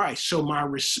life of Christ. So my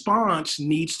response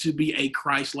needs to be a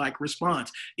Christ-like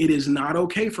response. It is not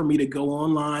okay for me to go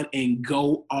online and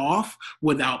go off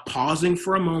without pausing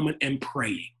for a moment and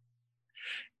praying.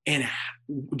 And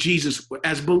Jesus,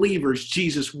 as believers,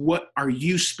 Jesus, what are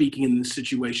you speaking in this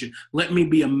situation? Let me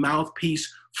be a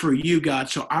mouthpiece for you, God.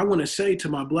 So I want to say to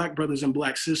my Black brothers and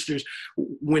Black sisters,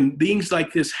 when things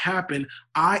like this happen,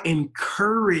 I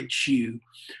encourage you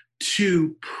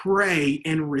to pray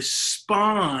and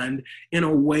respond in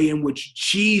a way in which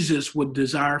Jesus would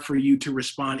desire for you to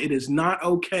respond. It is not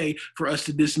okay for us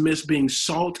to dismiss being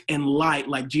salt and light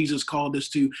like Jesus called us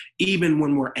to, even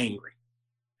when we're angry,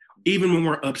 even when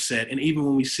we're upset, and even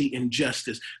when we see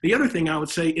injustice. The other thing I would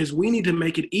say is we need to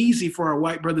make it easy for our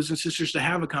white brothers and sisters to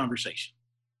have a conversation.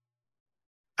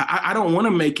 I don't want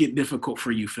to make it difficult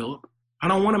for you, Philip. I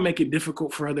don't want to make it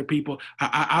difficult for other people.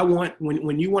 I want,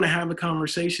 when you want to have a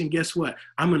conversation, guess what?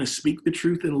 I'm going to speak the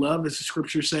truth in love, as the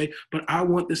scriptures say, but I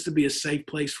want this to be a safe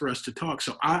place for us to talk.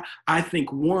 So I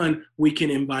think, one, we can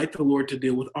invite the Lord to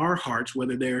deal with our hearts,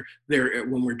 whether they're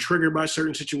when we're triggered by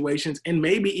certain situations, and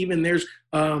maybe even there's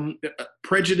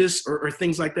prejudice or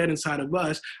things like that inside of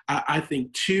us. I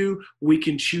think, two, we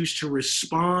can choose to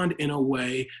respond in a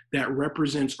way that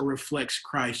represents or reflects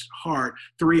Christ's heart.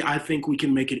 Three, I think we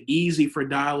can make it easy for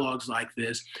dialogues like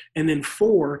this. And then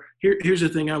four, here's the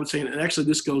thing I would say, and actually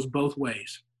this goes both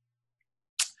ways.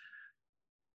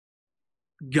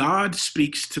 God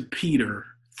speaks to Peter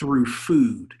through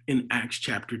food in Acts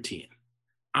chapter 10.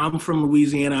 I'm from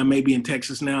Louisiana. I may be in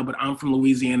Texas now, but I'm from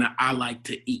Louisiana. I like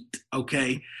to eat,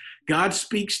 okay? God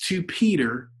speaks to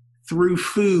Peter through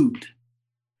food.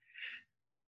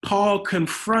 Paul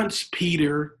confronts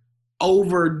Peter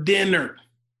over dinner.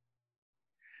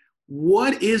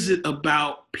 What is it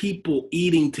about people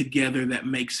eating together that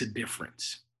makes a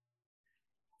difference?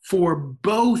 For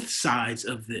both sides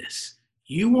of this,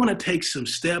 you want to take some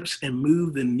steps and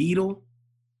move the needle?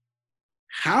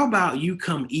 How about you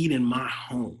come eat in my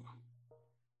home?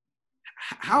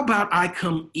 How about I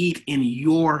come eat in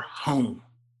your home?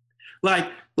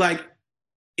 Like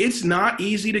it's not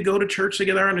easy to go to church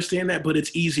together. I understand that, but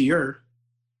it's easier.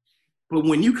 But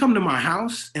when you come to my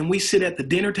house and we sit at the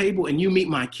dinner table and you meet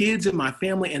my kids and my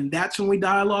family, and that's when we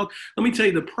dialogue, let me tell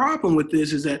you, the problem with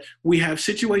this is that we have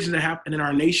situations that happen in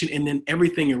our nation and then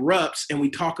everything erupts and we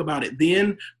talk about it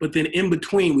then, but then in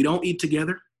between, we don't eat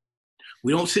together.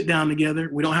 We don't sit down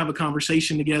together. We don't have a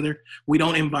conversation together. We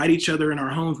don't invite each other in our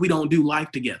homes. We don't do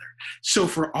life together. So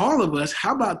for all of us,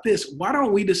 how about this? Why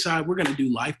don't we decide we're going to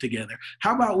do life together?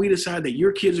 How about we decide that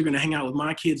your kids are going to hang out with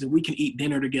my kids and we can eat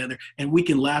dinner together and we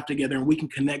can laugh together and we can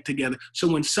connect together.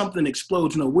 So when something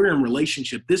explodes, no, we're in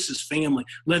relationship. This is family.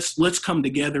 Let's come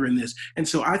together in this. And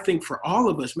so I think for all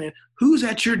of us, man, who's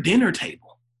at your dinner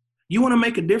table? You want to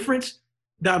make a difference?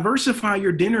 Diversify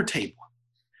your dinner table.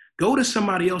 Go to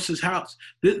somebody else's house.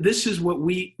 This is what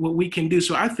we can do.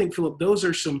 So I think, Philip, those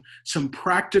are some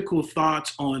practical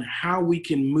thoughts on how we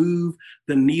can move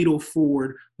the needle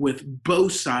forward with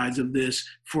both sides of this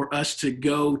for us to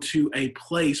go to a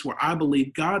place where I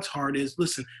believe God's heart is,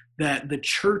 listen, that the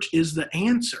church is the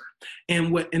answer.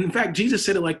 And in fact, Jesus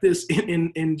said it like this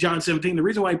in John 17. The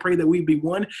reason why he prayed that we be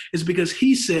one is because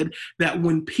he said that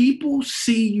when people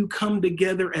see you come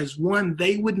together as one,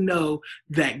 they would know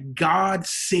that God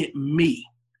sent me,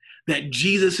 that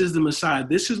Jesus is the Messiah.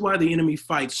 This is why the enemy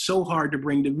fights so hard to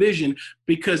bring division,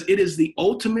 because it is the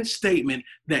ultimate statement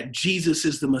that Jesus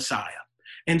is the Messiah.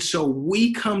 And so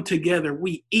we come together,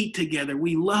 we eat together,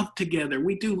 we love together,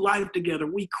 we do life together,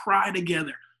 we cry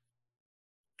together.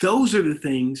 Those are the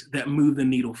things that move the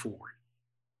needle forward.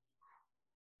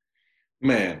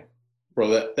 Man,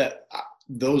 bro,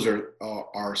 those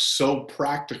are so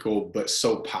practical but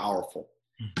so powerful.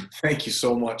 Thank you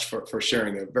so much for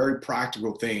sharing that. Very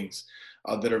practical things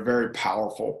that are very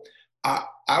powerful.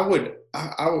 I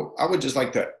would just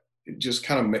like to just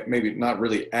kind of maybe not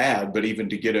really add, but even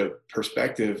to get a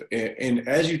perspective. And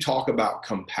as you talk about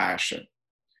compassion,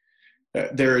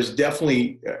 there is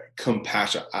definitely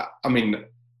compassion. I mean,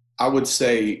 I would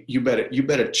say you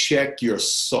better check your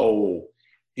soul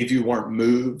if you weren't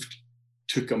moved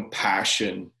to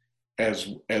compassion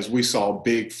as we saw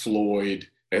Big Floyd,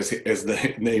 as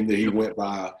the name that he went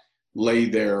by, lay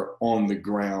there on the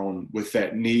ground with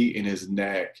that knee in his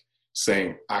neck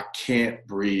saying, I can't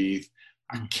breathe,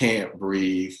 I can't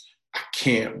breathe, I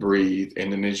can't breathe.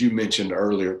 And then, as you mentioned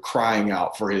earlier, crying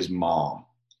out for his mom.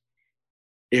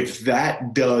 If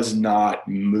that does not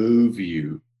move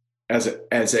you as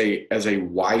a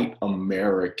white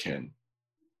American,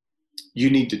 you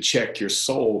need to check your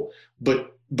soul.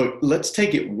 But let's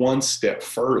take it one step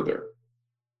further.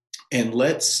 And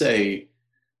let's say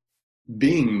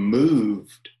being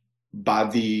moved by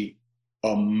the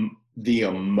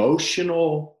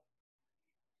emotional,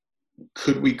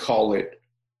 could we call it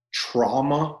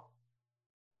trauma?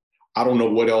 I don't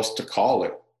know what else to call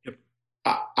it. Yep.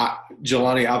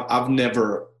 Jelani,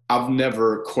 I've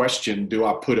never questioned, do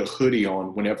I put a hoodie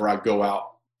on whenever I go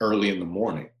out early in the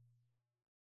morning?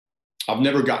 I've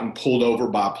never gotten pulled over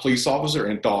by a police officer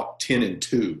and thought 10 and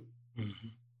 2. Mm-hmm.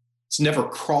 It's never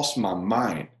crossed my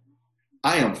mind.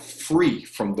 I am free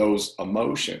from those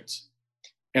emotions.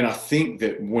 And I think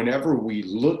that whenever we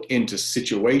look into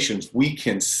situations, we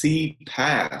can see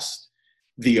past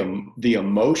the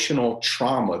emotional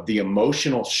trauma, the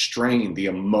emotional strain, the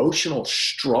emotional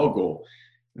struggle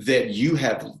that you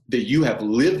have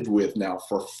lived with now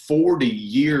for 40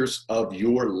 years of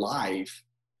your life.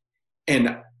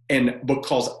 And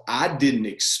because I didn't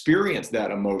experience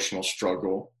that emotional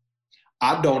struggle,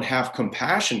 I don't have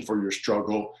compassion for your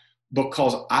struggle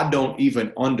because I don't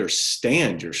even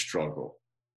understand your struggle.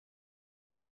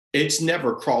 It's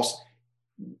never crossed.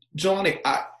 Johnny,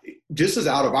 this is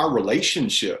out of our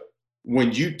relationship.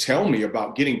 When you tell me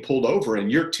about getting pulled over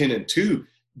and you're 10 and 2,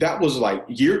 that was like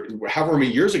however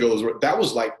many years ago, that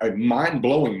was like a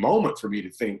mind-blowing moment for me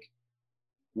to think,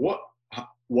 what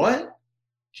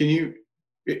can you,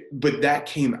 but that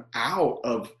came out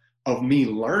of me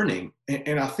learning.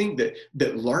 And I think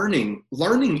that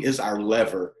learning is our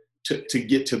lever to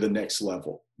get to the next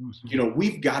level. Mm-hmm. You know,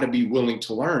 we've got to be willing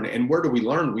to learn. And where do we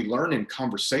learn? We learn in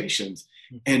conversations.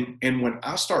 Mm-hmm. And when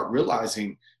I start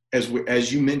realizing, as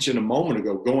you mentioned a moment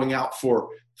ago, going out for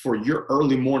your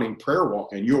early morning prayer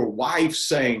walk and your wife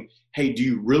saying, hey, do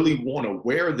you really want to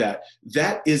wear that?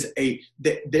 There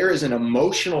is an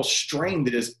emotional strain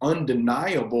that is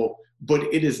undeniable, but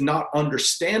it is not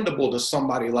understandable to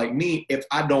somebody like me if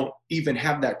I don't even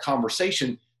have that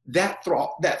conversation. That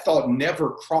thought never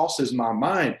crosses my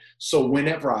mind. So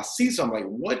whenever I see something, like,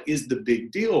 what is the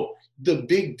big deal? The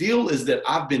big deal is that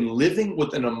I've been living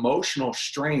with an emotional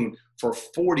strain for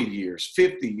 40 years,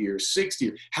 50 years, 60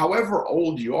 years, however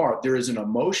old you are, there is an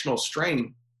emotional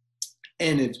strain.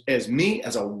 And as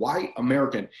a white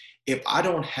American, if I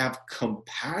don't have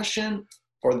compassion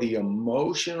for the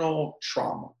emotional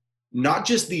trauma, not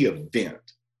just the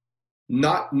event,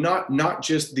 not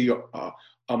just the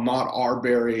Ahmaud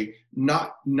Arbery,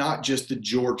 not just the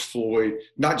George Floyd,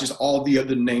 not just all the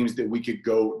other names that we could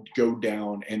go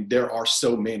down, and there are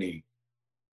so many.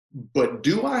 But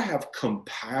do I have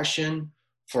compassion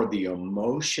for the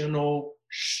emotional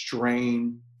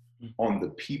strain on the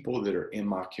people that are in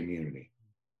my community?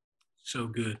 So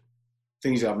good.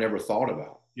 Things that I've never thought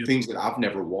about, yep. Things that I've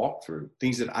never walked through,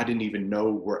 things that I didn't even know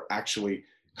were actually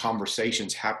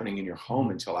conversations happening in your home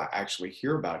until I actually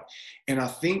hear about it. And I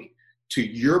think, to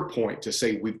your point, to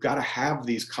say we've got to have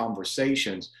these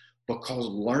conversations because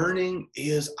learning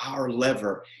is our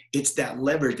lever. It's that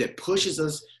lever that pushes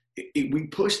us. We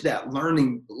push that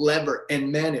learning lever, and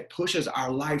man, it pushes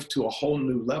our life to a whole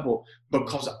new level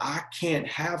because I can't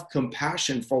have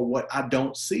compassion for what I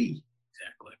don't see.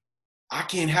 Exactly. I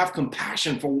can't have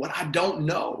compassion for what I don't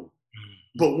know.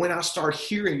 But when I start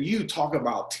hearing you talk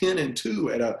about 10 and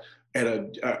 2 at a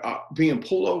being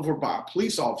pulled over by a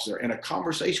police officer and a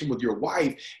conversation with your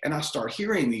wife, and I start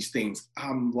hearing these things,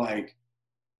 I'm like,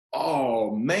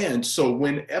 oh man. So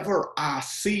whenever I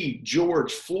see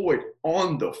George Floyd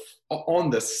on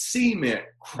the cement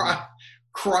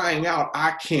crying out,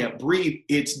 I can't breathe.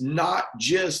 It's not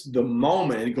just the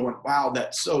moment and going, wow,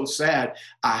 that's so sad.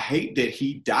 I hate that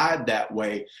he died that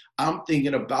way. I'm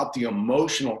thinking about the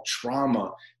emotional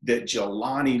trauma that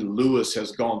Jelani Lewis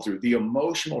has gone through, the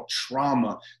emotional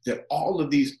trauma that all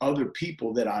of these other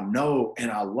people that I know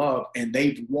and I love, and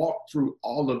they've walked through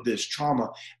all of this trauma.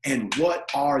 And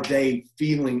what are they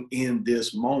feeling in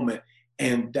this moment?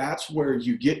 And that's where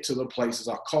you get to the places.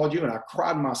 I called you and I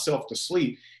cried myself to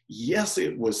sleep. Yes,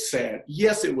 it was sad.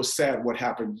 Yes, it was sad what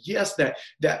happened. Yes,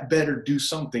 that better do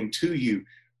something to you.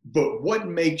 But what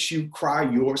makes you cry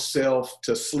yourself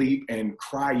to sleep and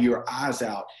cry your eyes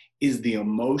out is the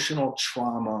emotional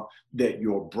trauma that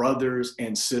your brothers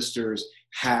and sisters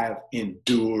have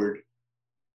endured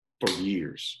for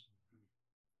years.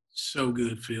 So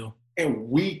good, Phil. And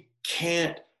we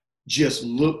can't just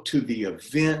look to the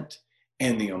event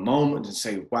and the moment and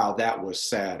say, wow, that was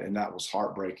sad and that was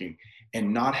heartbreaking,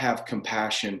 and not have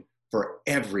compassion for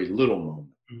every little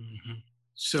moment. Mm-hmm.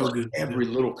 So good. Every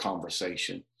little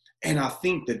conversation. And I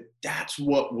think that that's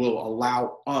what will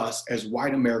allow us as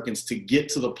white Americans to get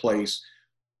to the place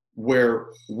where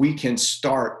we can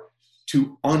start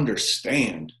to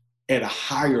understand at a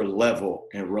higher level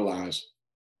and realize,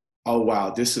 oh, wow,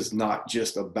 this is not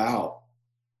just about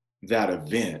that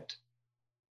event.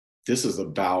 This is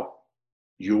about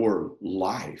your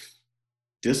life.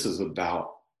 This is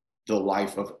about the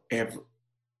life of every.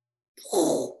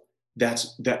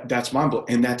 That's mind-blowing,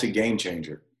 and that's a game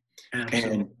changer.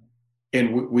 Absolutely.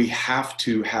 And we have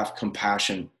to have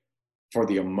compassion for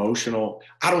the emotional.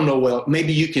 I don't know. Well,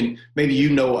 maybe you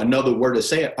know another word to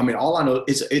say it. I mean, all I know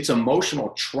is it's emotional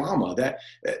trauma. That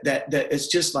it's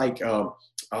just like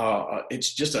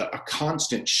it's just a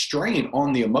constant strain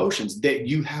on the emotions that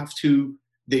you have to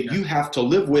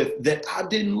live with, that I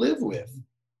didn't live with,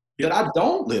 that I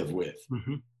don't live with.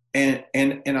 Mm-hmm.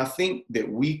 And I think that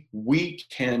we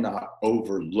cannot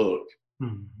overlook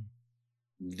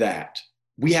that.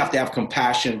 We have to have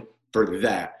compassion for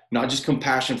that, not just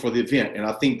compassion for the event. And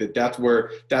I think that that's where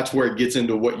it gets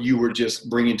into what you were just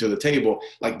bringing to the table,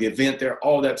 like the event there.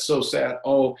 Oh, that's so sad.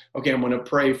 Oh, okay, I'm going to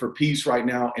pray for peace right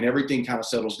now, and everything kind of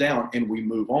settles down and we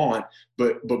move on.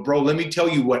 But bro, let me tell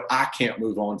you what I can't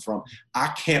move on from. I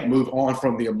can't move on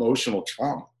from the emotional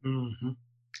trauma. Mm-hmm.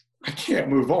 I can't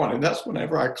move on. And that's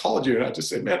whenever I called you and I just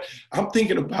said, man, I'm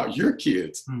thinking about your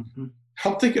kids. Mm-hmm.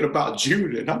 I'm thinking about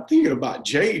Judah, and I'm thinking about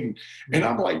Jaden. And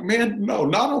I'm like, man, no,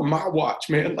 not on my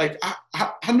watch, man. Like,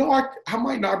 I know I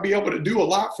might not be able to do a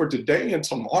lot for today and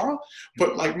tomorrow,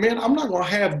 but like, man, I'm not going to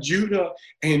have Judah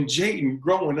and Jaden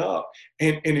growing up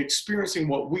and experiencing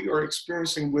what we are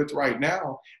experiencing with right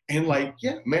now. And like,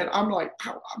 yeah, man, I'm like,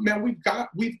 man, we've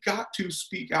got to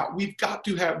speak out. We've got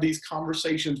to have these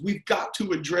conversations. We've got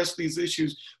to address these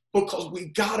issues, because we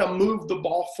got to move the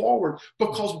ball forward,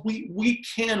 because we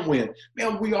can win.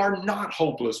 Man, we are not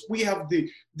hopeless. We have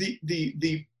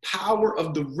the power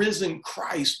of the risen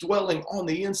Christ dwelling on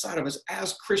the inside of us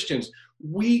as Christians.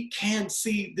 We can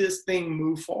see this thing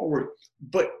move forward,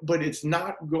 but it's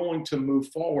not going to move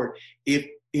forward if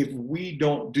we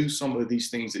don't do some of these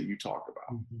things that you talk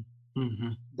about. Mm-hmm.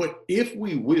 Mm-hmm. But if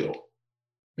we will,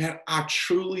 man, I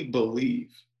truly believe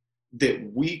that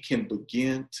we can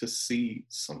begin to see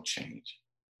some change.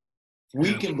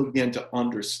 We can begin to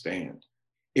understand.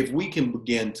 If we can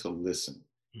begin to listen,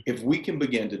 if we can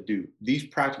begin to do these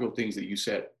practical things that you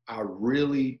said, I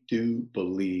really do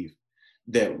believe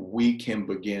that we can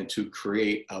begin to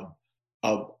create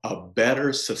a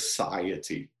better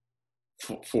society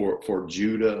for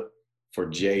Judah, for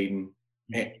Jaden,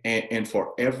 and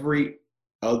for every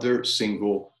other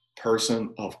single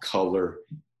person of color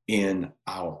in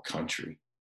our country.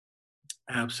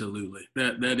 Absolutely.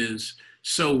 That is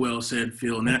so well said,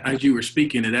 Phil. And that, as you were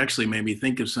speaking, it actually made me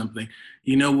think of something.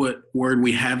 You know what word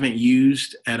we haven't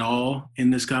used at all in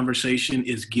this conversation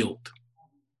is guilt.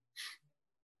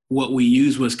 What we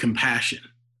used was compassion.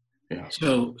 Yeah.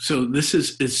 So this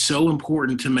is so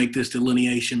important to make this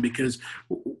delineation, because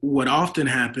what often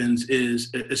happens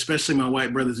is, especially my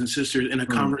white brothers and sisters, in a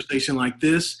conversation like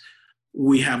this,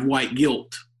 we have white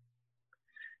guilt.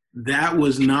 That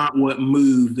was not what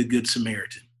moved the Good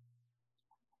Samaritan.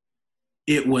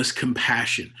 It was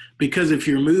compassion. Because if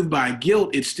you're moved by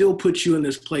guilt, it still puts you in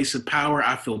this place of power.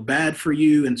 I feel bad for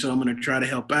you, and so I'm going to try to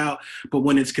help out. But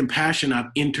when it's compassion,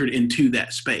 I've entered into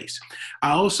that space.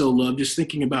 I also love just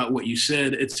thinking about what you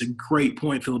said. It's a great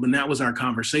point, Philip, and that was our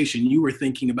conversation. You were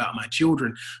thinking about my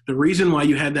children. The reason why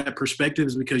you had that perspective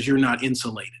is because you're not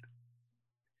insulated.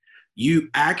 You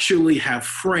actually have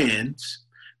friends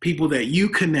people that you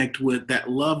connect with, that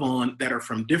love on, that are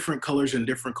from different colors and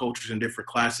different cultures and different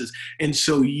classes. And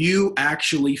so you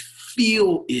actually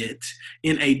feel it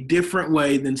in a different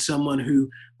way than someone who,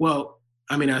 well,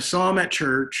 I mean, I saw him at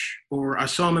church or I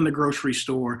saw him in the grocery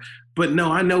store, but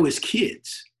no, I know his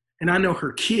kids and I know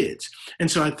her kids. And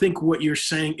so I think what you're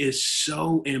saying is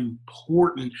so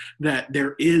important, that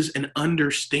there is an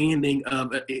understanding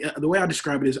of, the way I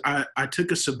describe it is I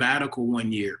took a sabbatical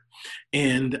one year,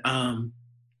 and on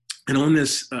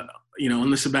this,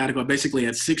 on the sabbatical, I basically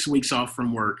had 6 weeks off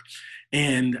from work.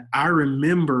 And I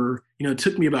remember, it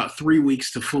took me about 3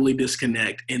 weeks to fully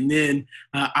disconnect. And then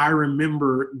I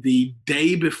remember the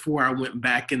day before I went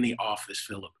back in the office,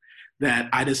 Philip, that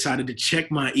I decided to check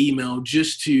my email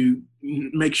just to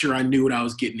make sure I knew what I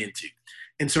was getting into.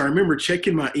 And so I remember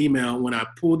checking my email. When I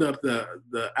pulled up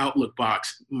the Outlook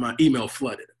box, my email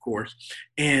flooded, of course.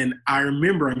 And I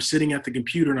remember I'm sitting at the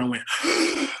computer and I went,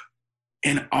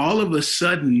 and all of a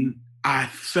sudden I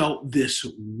felt this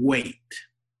weight.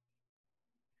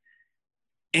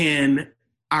 And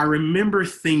I remember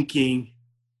thinking,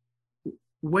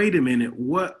 wait a minute,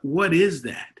 what is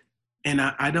that? And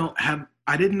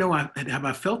I didn't know, have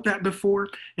I felt that before?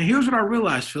 And here's what I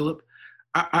realized, Philip.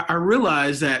 I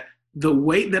realized that the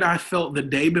weight that I felt the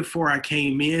day before I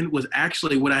came in was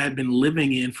actually what I had been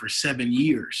living in for 7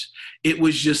 years. It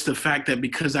was just the fact that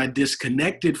because I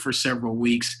disconnected for several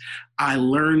weeks, I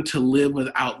learned to live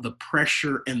without the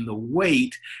pressure and the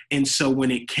weight. And so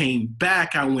when it came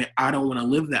back, I went, I don't want to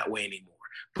live that way anymore.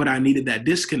 But I needed that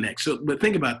disconnect. But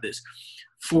think about this.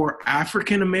 For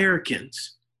African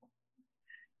Americans,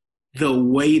 the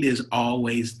weight is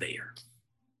always there.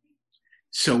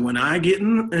 So when I get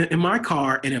in my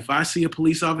car and if I see a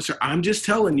police officer, I'm just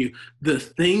telling you, the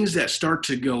things that start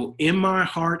to go in my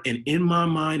heart and in my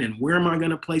mind and where am I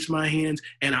going to place my hands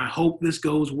and I hope this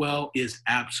goes well is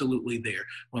absolutely there.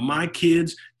 When my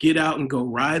kids get out and go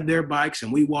ride their bikes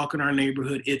and we walk in our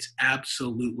neighborhood, it's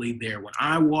absolutely there. When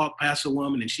I walk past a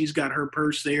woman and she's got her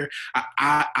purse there,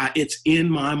 it's in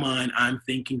my mind. I'm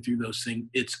thinking through those things.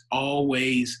 It's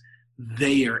always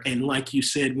there. And like you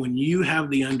said, when you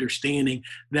have the understanding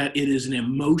that it is an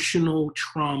emotional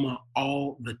trauma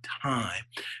all the time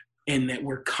and that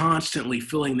we're constantly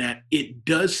feeling that, it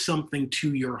does something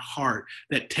to your heart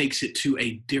that takes it to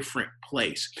a different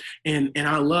place. And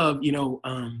I love,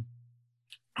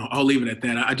 I'll leave it at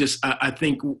that. I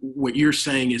think what you're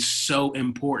saying is so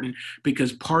important,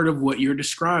 because part of what you're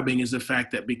describing is the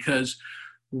fact that because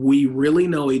we really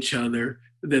know each other,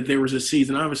 that there was a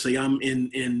season, obviously I'm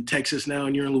in Texas now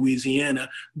and you're in Louisiana,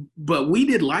 but we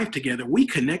did life together. We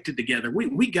connected together.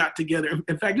 We got together.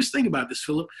 In fact, just think about this,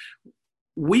 Philip.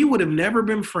 We would have never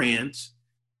been friends,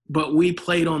 but we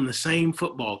played on the same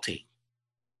football team.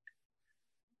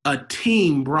 A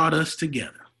team brought us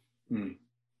together.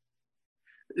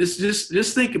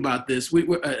 Just think about this.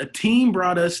 A team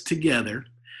brought us together.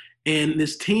 And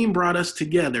this team brought us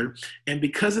together. And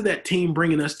because of that team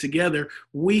bringing us together,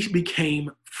 we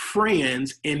became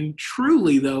friends. And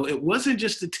truly, though, it wasn't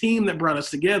just the team that brought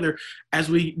us together. As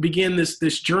we began this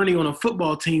journey on a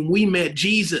football team, we met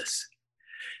Jesus.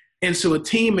 And so a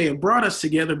team may have brought us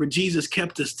together, but Jesus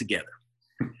kept us together.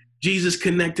 Jesus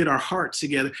connected our hearts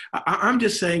together. I'm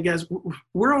just saying, guys,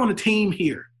 we're on a team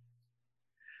here.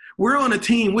 We're on a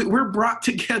team. We're brought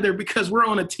together because we're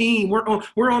on a team.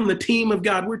 We're on the team of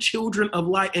God. We're children of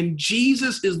light. And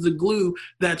Jesus is the glue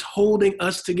that's holding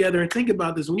us together. And think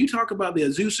about this. When you talk about the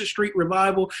Azusa Street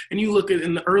revival and you look at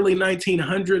in the early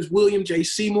 1900s, William J.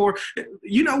 Seymour,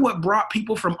 you know what brought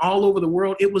people from all over the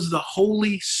world? It was the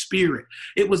Holy Spirit.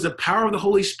 It was the power of the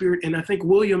Holy Spirit. And I think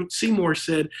William Seymour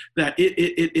said that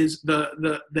it is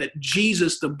that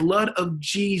Jesus, the blood of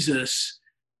Jesus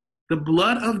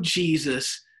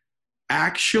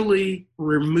actually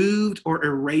removed or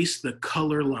erased the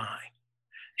color line.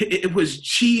 It was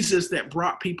Jesus that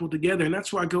brought people together. And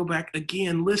that's why I go back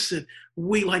again. Listen,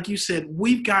 like you said,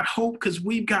 we've got hope because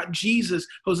we've got Jesus.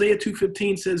 Hosea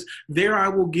 2:15 says, there I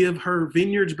will give her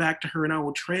vineyards back to her, and I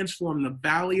will transform the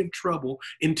valley of trouble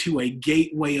into a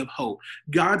gateway of hope.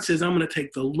 God says, I'm going to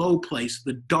take the low place,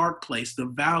 the dark place, the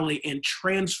valley, and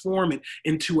transform it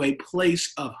into a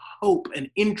place of hope,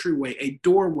 an entryway, a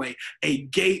doorway, a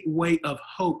gateway of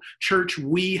hope. Church,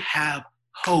 we have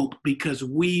hope because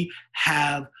we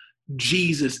have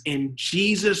Jesus, and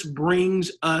Jesus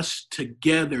brings us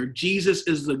together. Jesus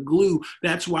is the glue.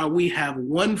 That's why we have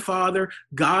one Father,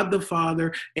 God the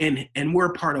Father, and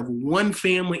we're part of one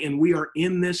family, and we are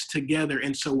in this together.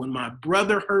 And so when my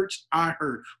brother hurts, I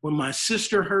hurt. When my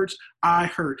sister hurts, I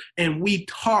hurt. And we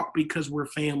talk because we're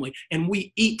family, and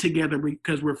we eat together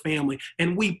because we're family,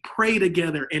 and we pray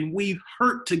together, and we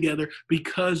hurt together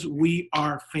because we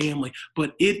are family.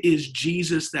 But it is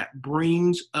Jesus that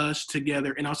brings us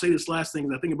together. And I'll say this last thing,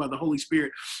 as I think about the Holy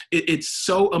Spirit. It's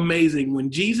so amazing.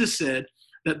 When Jesus said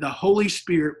that the Holy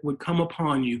Spirit would come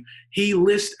upon you, he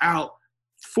lists out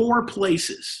 4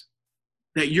 places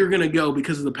that you're going to go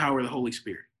because of the power of the Holy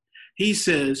Spirit. He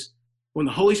says, when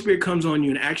the Holy Spirit comes on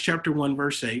you in Acts chapter 1,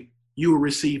 verse 8, you will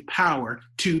receive power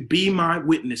to be my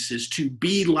witnesses, to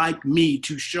be like me,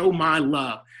 to show my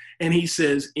love. And he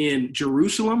says in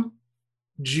Jerusalem,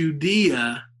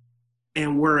 Judea,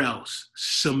 and where else?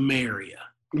 Samaria.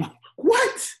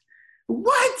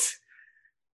 What?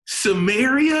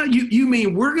 Samaria? You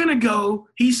mean we're going to go?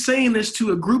 He's saying this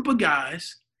to a group of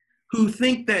guys who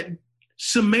think that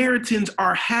Samaritans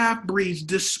are half-breeds,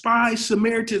 despise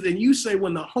Samaritans. And you say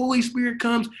when the Holy Spirit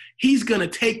comes, he's going to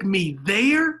take me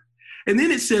there? And then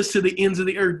it says to the ends of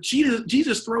the earth.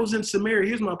 Jesus throws in Samaria.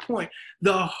 Here's my point.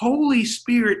 The Holy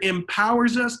Spirit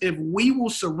empowers us. If we will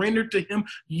surrender to him,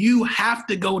 you have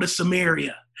to go to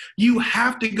Samaria. You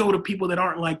have to go to people that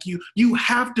aren't like you. You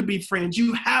have to be friends.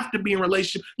 You have to be in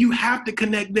relationship. You have to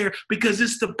connect there, because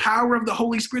it's the power of the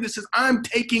Holy Spirit that says, I'm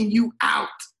taking you out.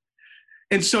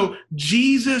 And so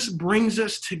Jesus brings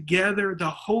us together. The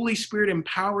Holy Spirit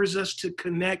empowers us to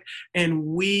connect, and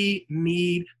we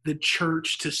need the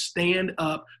church to stand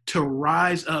up, to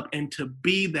rise up, and to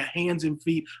be the hands and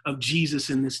feet of Jesus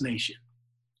in this nation.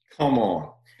 Come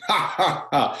on.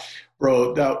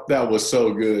 Bro, that was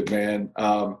so good, man.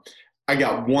 I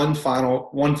got one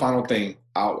final thing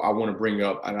I want to bring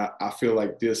up, and I feel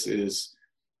like this is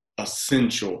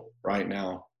essential right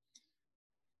now.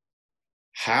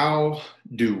 How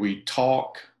do we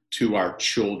talk to our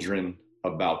children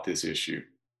about this issue?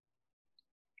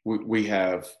 We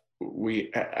have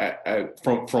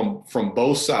from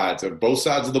both sides of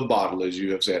the bottle, as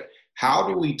you have said. How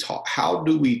do we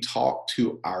talk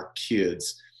to our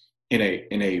kids in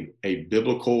a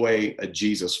biblical way, a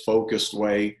Jesus focused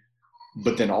way,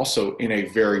 but then also in a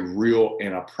very real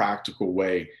and a practical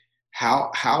way?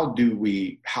 How do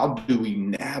we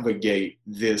navigate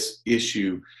this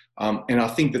issue? And I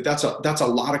think that's a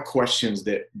lot of questions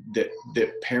that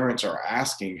parents are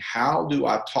asking. How do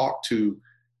I talk to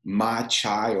my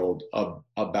child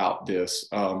about this?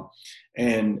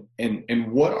 And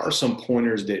what are some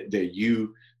pointers that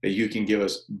you can give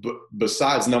us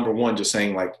besides number one, just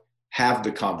saying like, have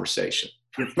the conversation.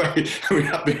 Right?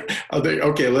 I think,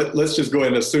 okay, let's just go ahead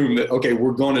and assume that, okay,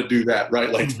 we're going to do that,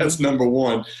 right? Like that's number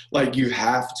one. Like you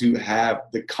have to have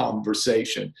the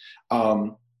conversation.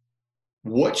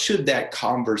 What should that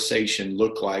conversation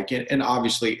look like? And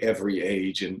obviously every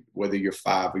age, and whether you're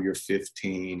 5 or you're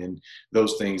 15 and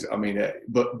those things, I mean,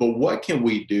 but what can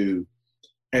we do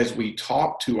as we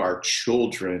talk to our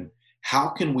children? How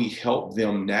can we help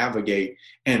them navigate?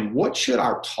 And what should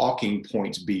our talking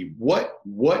points be?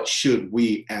 What should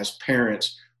we as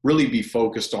parents really be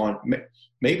focused on?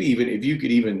 Maybe even if you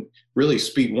could even really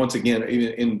speak once again,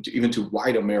 even to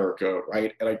white America,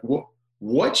 right? Like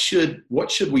what should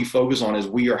we focus on as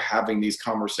we are having these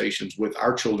conversations with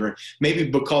our children?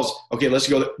 Maybe because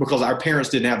our parents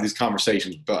didn't have these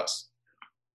conversations with us.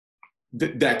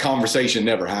 That conversation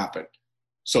never happened.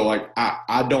 So like,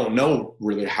 I don't know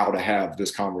really how to have this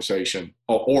conversation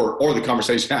or the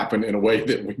conversation happen in a way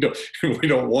that we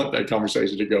don't want that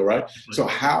conversation to go, right? So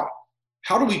how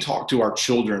do we talk to our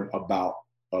children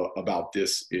about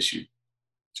this issue?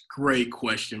 It's a great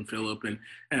question, Philip. And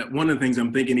one of the things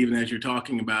I'm thinking, even as you're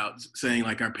talking about saying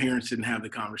like our parents didn't have the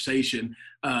conversation,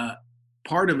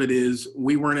 part of it is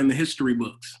we weren't in the history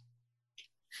books.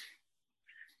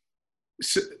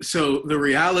 So the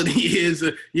reality is,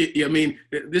 I mean,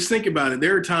 just think about it.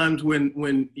 There are times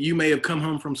when you may have come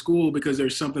home from school because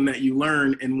there's something that you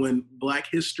learned, and when Black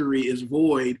history is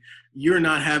void, you're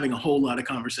not having a whole lot of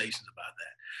conversations about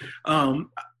that.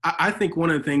 I think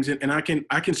one of the things, and I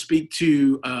can speak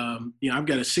to, I've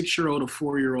got a 6-year-old, a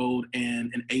 4-year-old,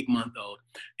 and an 8-month-old,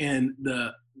 and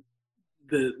the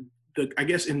I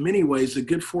guess in many ways the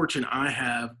good fortune I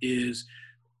have is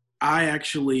I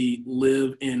actually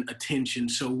live in attention.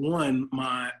 So one,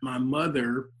 my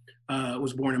mother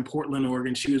was born in Portland,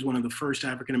 Oregon. She was one of the first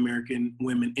African-American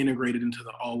women integrated into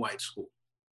the all-white school.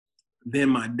 Then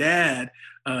my dad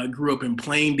grew up in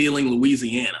Plain Dealing,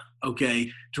 Louisiana.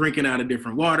 okay, drinking out of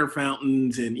different water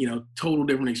fountains and, total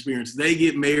different experience. They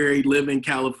get married, live in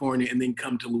California, and then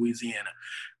come to Louisiana.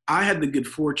 I had the good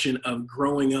fortune of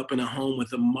growing up in a home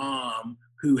with a mom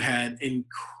who had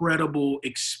incredible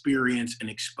experience and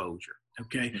exposure.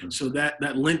 Okay. Mm-hmm. So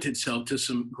that lent itself to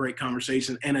some great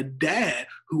conversation, and a dad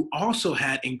who also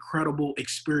had incredible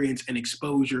experience and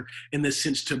exposure in the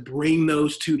sense to bring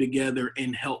those two together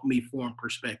and help me form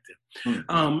perspective.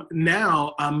 Mm-hmm.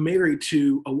 Now I'm married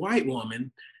to a white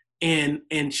woman, and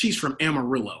she's from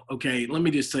Amarillo. Okay. Let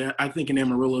me just say, I think in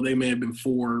Amarillo, they may have been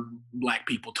 4 Black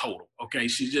people total. Okay.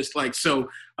 She's just like, so,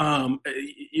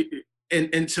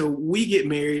 And so we get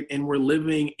married, and we're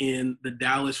living in the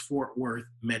Dallas-Fort Worth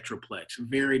Metroplex,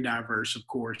 very diverse, of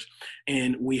course.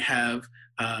 And we have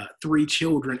 3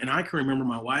 children. And I can remember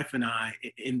my wife and I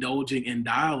indulging in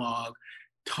dialogue,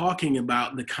 talking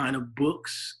about the kind of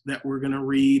books that we're going to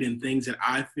read and things that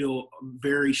I feel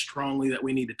very strongly that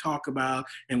we need to talk about,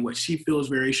 and what she feels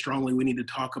very strongly we need to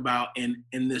talk about in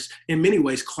this, in many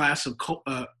ways, clash of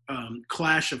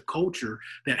culture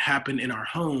that happened in our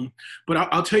home. But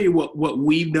I'll tell you what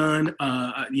we've done.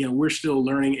 We're still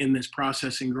learning in this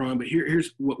process and growing, but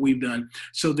here's what we've done.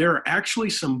 So there are actually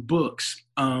some books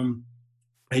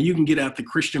and you can get at the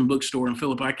Christian bookstore, and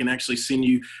Philip, I can actually send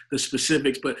you the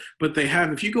specifics, but they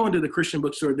have, if you go into the Christian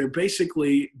bookstore, they're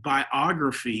basically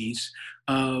biographies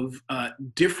of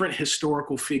different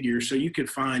historical figures. So you could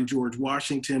find George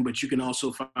Washington, but you can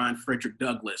also find Frederick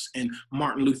Douglass and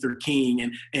Martin Luther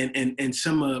King and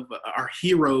some of our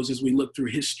heroes as we look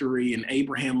through history, and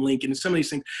Abraham Lincoln and some of these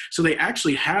things. So they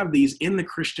actually have these in the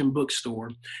Christian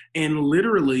bookstore. And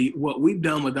literally what we've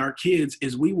done with our kids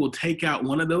is we will take out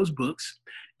one of those books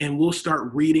and we'll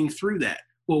start reading through that.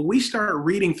 Well, we start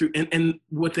reading through, and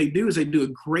what they do is they do a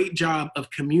great job of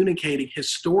communicating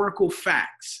historical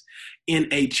facts in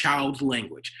a child's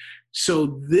language.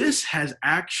 So this has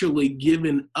actually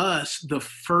given us the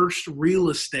first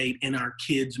real estate in our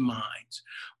kids' minds.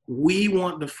 We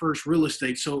want the first real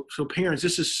estate. So parents,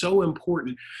 this is so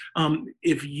important.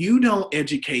 If you don't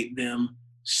educate them,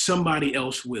 somebody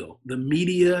else will. The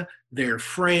media, their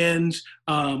friends,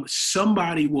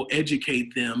 somebody will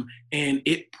educate them, and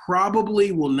it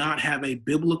probably will not have a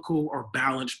biblical or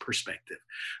balanced perspective.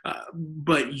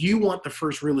 But you want the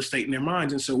first real estate in their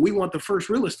minds, and so we want the first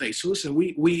real estate. So listen,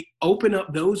 we open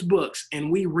up those books,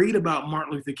 and we read about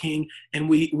Martin Luther King, and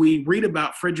we read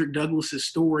about Frederick Douglass's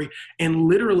story, and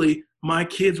literally my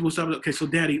kids will stop. Okay, so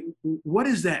Daddy, what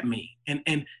does that mean?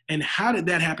 And how did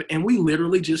that happen? And we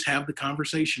literally just have the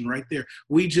conversation right there.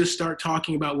 We just start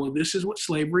talking about, well, this is what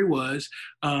slavery was.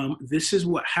 This is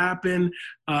what happened.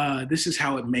 This is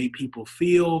how it made people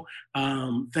feel.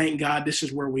 Thank God this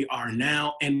is where we are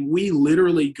now. And we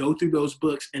literally go through those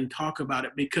books and talk about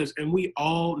it and we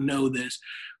all know this,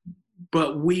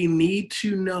 but we need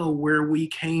to know where we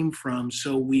came from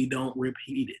so we don't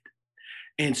repeat it.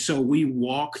 And so we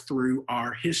walk through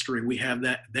our history. We have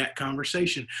that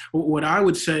conversation. What I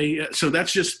would say, so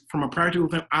that's just from a practical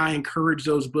thing, I encourage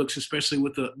those books, especially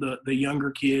with the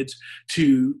younger kids,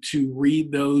 to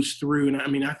read those through. And I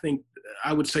mean, I think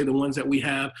I would say the ones that we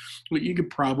have, you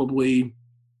could probably,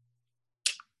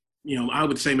 I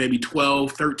would say maybe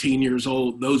 12, 13 years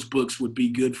old, those books would be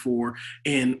good for.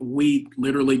 And we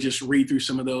literally just read through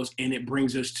some of those, and it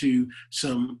brings us to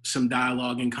some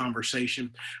dialogue and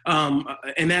conversation.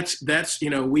 And that's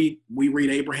we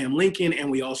read Abraham Lincoln, and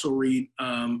we also read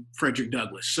Frederick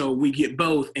Douglass. So we get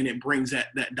both, and it brings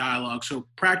that dialogue. So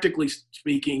practically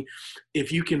speaking,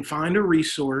 if you can find a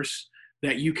resource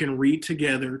that you can read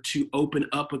together to open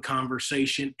up a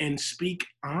conversation and speak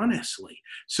honestly.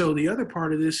 So the other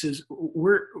part of this is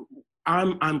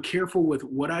I'm careful with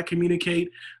what I communicate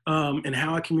and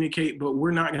how I communicate, but we're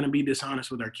not going to be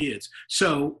dishonest with our kids.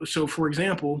 So for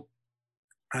example,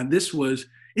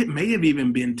 it may have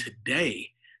even been today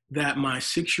that my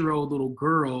 6-year-old little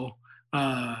girl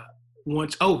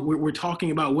we're talking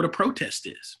about what a protest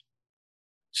is.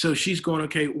 So she's going,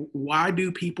 okay, why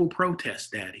do people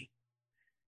protest, Daddy?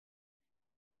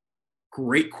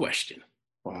 Great question.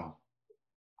 Wow.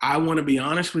 I want to be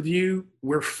honest with you.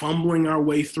 We're fumbling our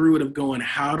way through it of going,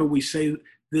 how do we say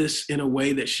this in a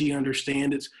way that she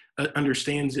understands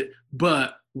it?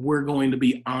 But we're going to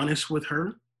be honest with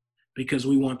her because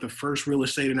we want the first real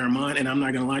estate in our mind. And I'm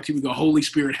not going to lie to you. We go, Holy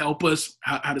Spirit, help us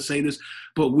how to say this.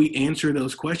 But we answer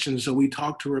those questions. So we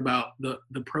talk to her about the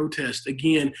protest.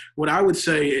 Again, what I would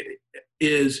say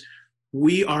is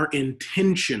we are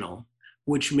intentional,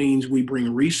 which means we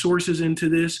bring resources into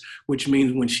this, which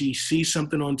means when she sees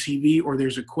something on TV or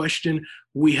there's a question,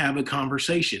 we have a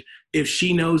conversation. If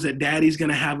she knows that Daddy's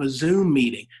going to have a Zoom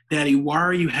meeting, Daddy, why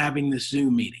are you having this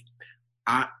Zoom meeting?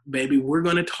 Baby, we're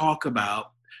going to talk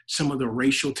about some of the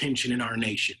racial tension in our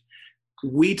nation.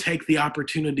 We take the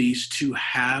opportunities to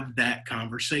have that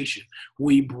conversation.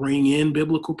 We bring in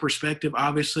biblical perspective,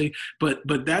 obviously, but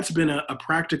that's been a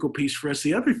practical piece for us.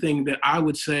 The other thing that I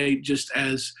would say, just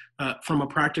as from a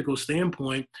practical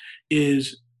standpoint,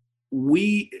 is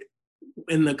we,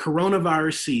 in the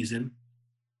coronavirus season,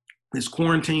 this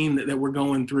quarantine that we're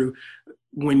going through,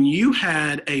 when you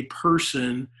had a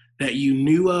person that you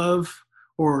knew of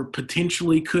or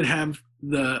potentially could have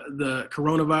the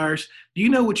coronavirus, do you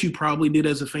know what you probably did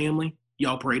as a family?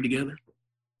 Y'all prayed together.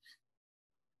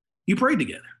 You prayed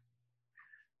together.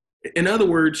 In other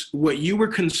words, what you were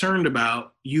concerned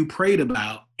about, you prayed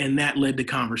about, and that led to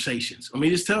conversations. Let me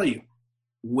just tell you,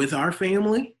 with our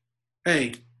family,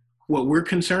 hey, what we're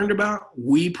concerned about,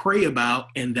 we pray about,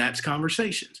 and that's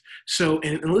conversations. So,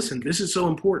 and listen, this is so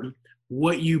important.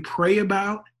 What you pray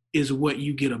about is what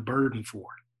you get a burden for.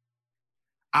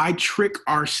 I trick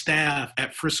our staff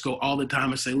at Frisco all the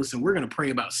time and say, listen, we're going to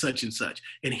pray about such and such.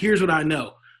 And here's what I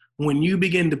know. When you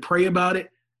begin to pray about it,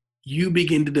 you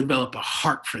begin to develop a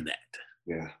heart for that.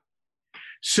 Yeah.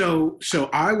 So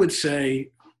I would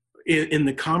say in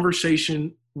the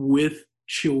conversation with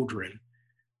children,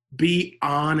 be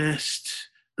honest.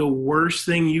 The worst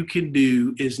thing you could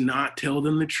do is not tell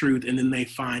them the truth and then they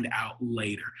find out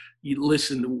later. You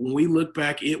listen, when we look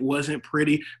back, it wasn't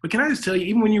pretty. But can I just tell you,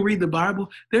 even when you read the Bible,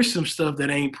 there's some stuff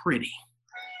that ain't pretty.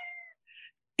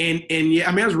 And yeah,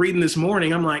 I mean, I was reading this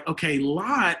morning, I'm like, okay,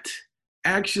 Lot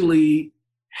actually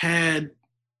had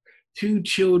 2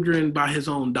 children by his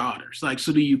own daughters. Like,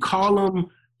 so do you call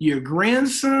them your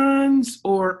grandsons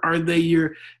or are they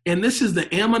your, and this is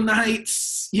the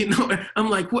Ammonites, you know? I'm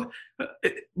like, what?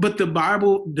 But the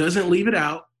Bible doesn't leave it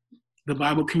out. The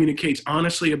Bible communicates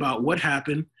honestly about what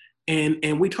happened,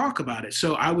 and we talk about it.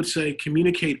 So I would say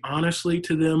communicate honestly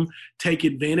to them, take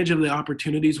advantage of the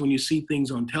opportunities when you see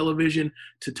things on television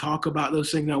to talk about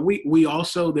those things. Now, we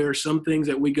also, there are some things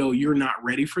that we go, you're not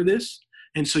ready for this.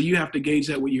 And so you have to gauge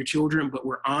that with your children, but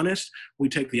we're honest. We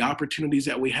take the opportunities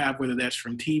that we have, whether that's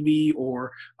from TV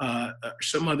or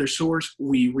some other source.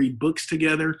 We read books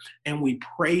together and we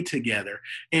pray together.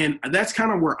 And that's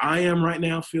kind of where I am right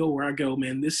now, Phil, where I go,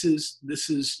 man, this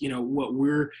is, you know, what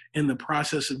we're in the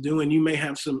process of doing. You may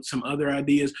have some other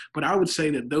ideas, but I would say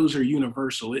that those are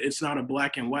universal. It's not a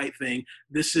black and white thing.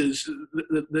 This is,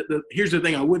 here's the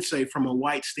thing I would say from a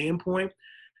white standpoint,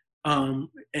 and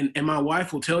my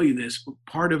wife will tell you this,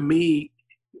 part of me,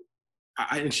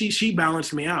 and she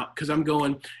balanced me out because I'm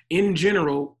going, in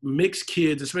general, mixed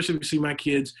kids, especially if you see my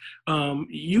kids,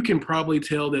 you can probably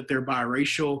tell that they're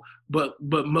biracial, but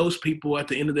most people at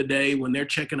the end of the day, when they're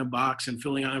checking a box and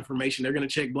filling out information, they're going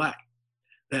to check black.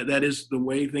 That is the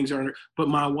way things are. But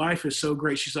my wife is so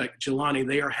great. She's like, Jelani,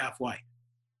 they are half white.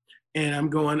 And I'm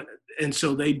going, and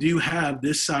so they do have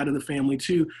this side of the family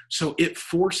too. So it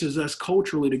forces us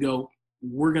culturally to go,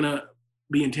 we're going to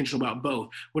be intentional about both.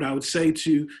 What I would say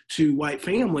to white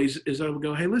families is I would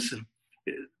go, hey, listen,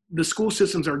 the school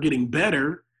systems are getting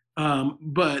better,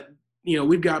 but you know,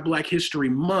 we've got Black History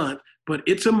Month, but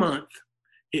it's a month.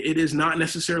 It is not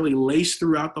necessarily laced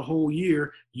throughout the whole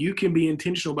year. You can be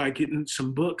intentional by getting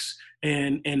some books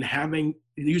and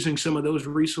using some of those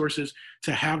resources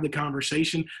to have the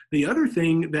conversation. The other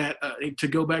thing that, to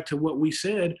go back to what we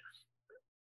said,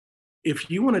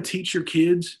 if you want to teach your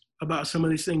kids about some of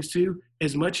these things too,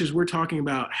 as much as we're talking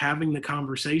about having the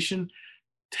conversation,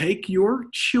 take your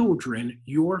children,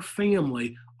 your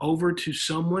family over to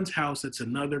someone's house that's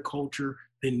another culture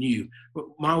than you.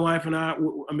 My wife and I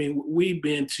mean, we've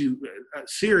been to,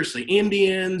 seriously,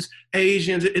 Indians,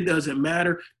 Asians, it doesn't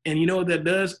matter. And you know what that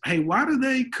does? Hey, why do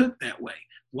they cook that way?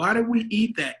 Why do we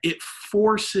eat that? It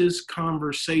forces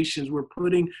conversations. We're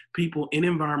putting people in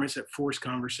environments that force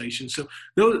conversations. So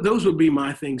those would be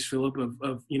my things, Philip,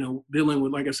 of you know, dealing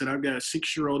with, like I said, I've got a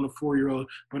 6-year-old and a 4-year-old,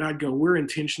 but I'd go, we're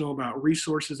intentional about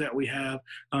resources that we have.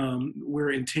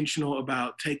 We're intentional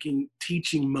about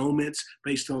teaching moments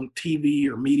based on TV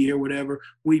or media or whatever.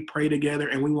 We pray together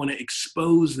and we want to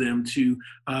expose them to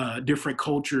different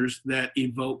cultures that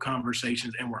evoke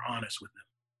conversations, and we're honest with them.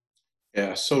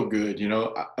 Yeah, so good. You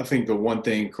know, I think the one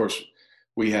thing, of course,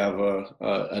 we have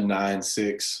a 9,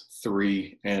 6,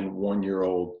 3, and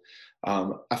 1-year-old.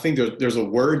 I think there's a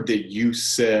word that you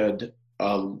said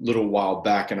a little while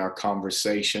back in our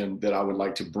conversation that I would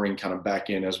like to bring kind of back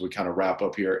in as we kind of wrap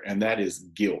up here, and that is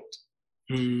guilt.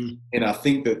 Mm. And I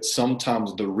think that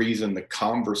sometimes the reason the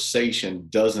conversation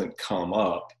doesn't come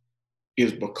up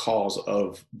is because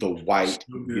of the white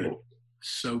guilt.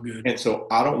 So good. And so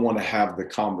I don't want to have the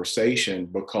conversation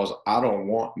because I don't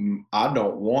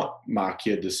want my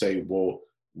kid to say, well,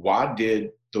 why did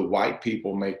the white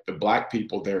people make the black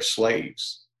people their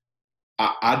slaves?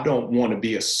 I don't want to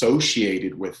be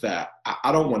associated with that.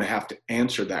 I don't want to have to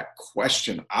answer that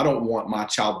question. I don't want my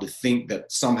child to think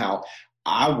that somehow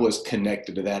I was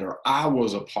connected to that or I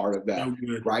was a part of that, So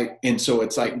good. right? And so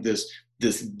it's like this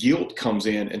guilt comes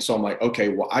in, and so I'm like, okay,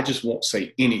 well, I just won't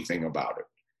say anything about it.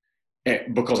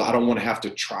 Because I don't want to have to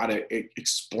try to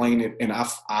explain it, and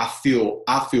I feel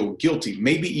guilty,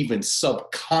 maybe even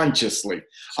subconsciously.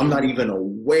 I'm not even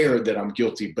aware that I'm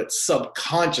guilty, but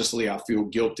subconsciously I feel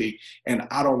guilty, and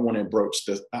I don't want to broach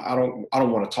this. I don't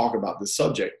want to talk about this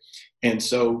subject, and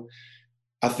so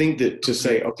I think that to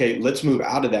say, okay, let's move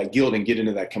out of that guilt and get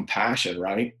into that compassion,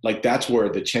 right? Like that's where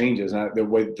the change is. And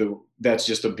that's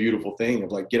just a beautiful thing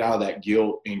of like, get out of that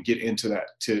guilt and get into that,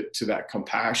 to that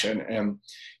compassion. And,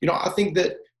 I think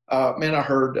that, man, I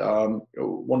heard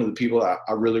one of the people I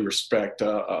really respect,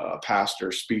 a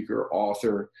pastor, speaker,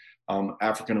 author,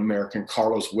 African-American,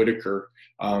 Carlos Whitaker,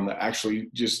 actually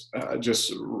just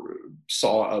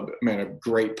saw a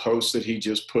great post that he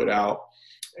just put out.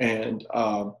 And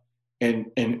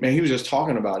man, he was just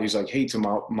talking about, he's like, hey, to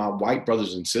my white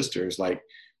brothers and sisters, like,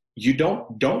 you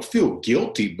don't feel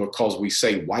guilty because we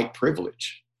say white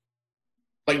privilege.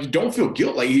 Like, you don't feel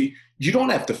guilt. Like, you don't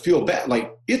have to feel bad.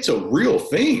 Like, it's a real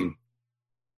thing.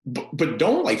 But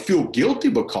don't like feel guilty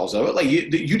because of it. Like you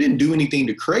didn't do anything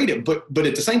to create it, but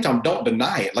at the same time, don't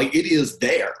deny it. Like it is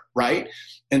there, right?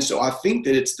 And so I think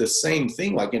that it's the same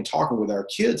thing. Like in talking with our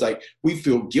kids, like we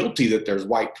feel guilty that there's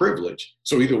white privilege.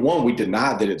 So either one, we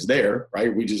deny that it's there,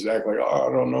 right? We just act like, oh,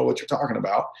 I don't know what you're talking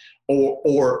about,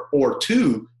 or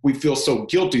two, we feel so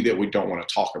guilty that we don't want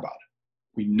to talk about it.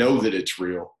 We know that it's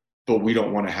real, but we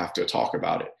don't want to have to talk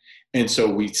about it. And so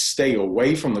we stay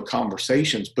away from the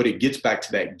conversations, but it gets back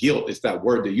to that guilt. It's that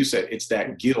word that you said, it's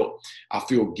that guilt. I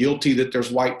feel guilty that there's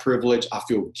white privilege. I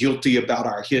feel guilty about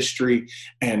our history,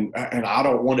 and I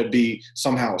don't want to be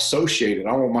somehow associated.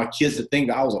 I want my kids to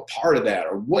think I was a part of that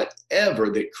or whatever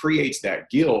that creates that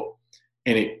guilt.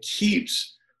 And it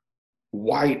keeps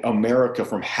white America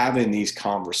from having these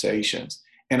conversations.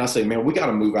 And I say, man, we got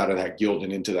to move out of that guilt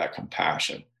and into that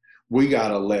compassion. We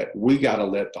gotta let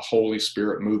the Holy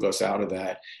Spirit move us out of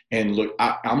that. And look,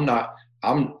 I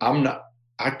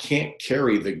can't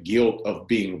carry the guilt of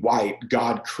being white.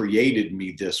 God created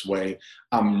me this way.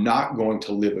 I'm not going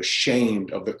to live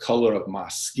ashamed of the color of my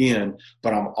skin,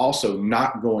 but I'm also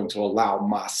not going to allow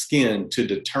my skin to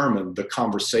determine the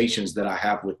conversations that I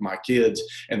have with my kids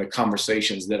and the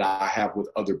conversations that I have with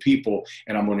other people.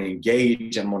 And I'm going to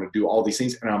engage, I'm going to do all these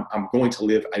things. And I'm going to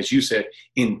live, as you said,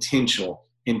 intentional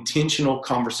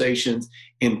conversations,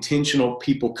 intentional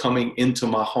people coming into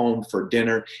my home for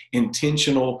dinner,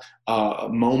 intentional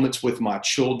moments with my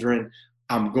children.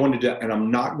 I'm going to do, and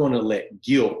I'm not going to let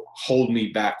guilt hold me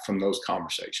back from those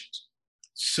conversations.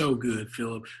 So good,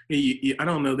 Philip. I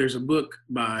don't know. There's a book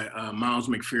by Miles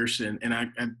McPherson, and I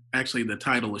actually the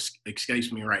title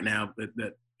escapes me right now, but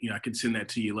that I could send that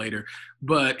to you later.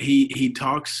 But he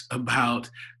talks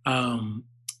about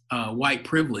white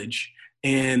privilege.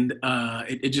 And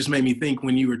it just made me think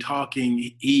when you were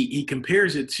talking, he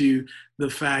compares it to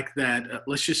the fact that,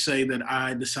 let's just say that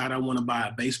I decide I want to buy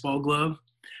a baseball glove.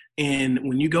 And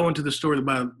when you go into the store to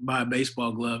buy a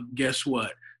baseball glove, guess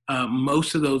what?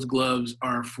 Most of those gloves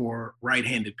are for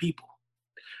right-handed people.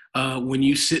 When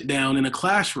you sit down in a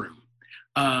classroom,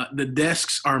 the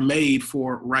desks are made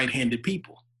for right-handed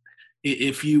people.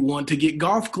 If you want to get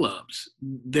golf clubs,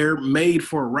 they're made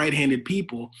for right-handed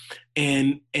people.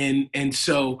 And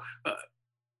so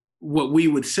what we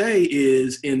would say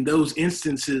is in those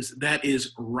instances, that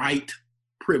is right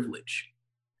privilege.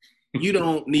 You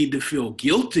don't need to feel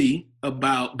guilty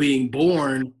about being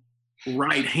born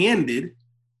right-handed.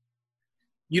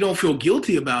 You don't feel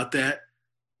guilty about that,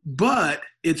 but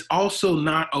it's also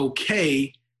not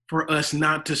okay for us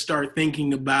not to start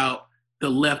thinking about the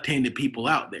left-handed people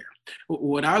out there.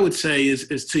 What I would say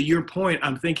is to your point,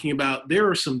 I'm thinking about there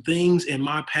are some things in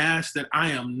my past that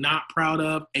I am not proud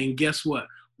of. And guess what?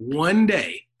 One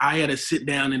day I had to sit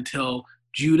down and tell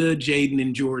Judah, Jaden,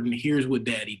 and Jordan, here's what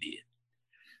daddy did.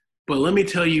 But let me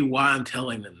tell you why I'm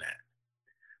telling them that.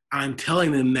 I'm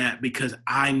telling them that because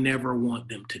I never want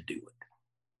them to do it.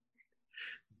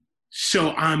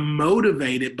 So I'm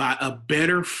motivated by a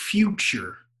better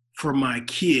future for my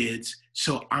kids,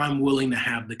 so I'm willing to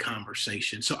have the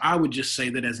conversation. So I would just say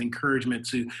that as encouragement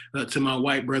to my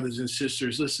white brothers and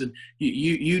sisters, listen,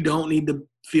 you don't need to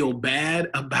feel bad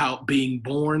about being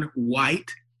born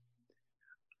white.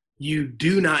 You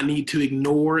do not need to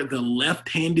ignore the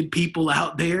left-handed people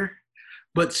out there,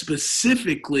 but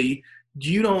specifically,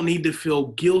 You don't need to feel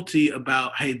guilty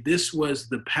about, hey, this was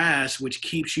the past, which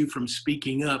keeps you from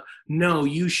speaking up. No,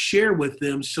 you share with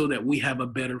them so that we have a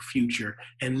better future.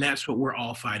 And that's what we're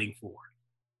all fighting for.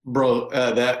 Bro,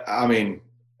 that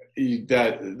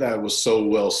was so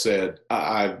well said.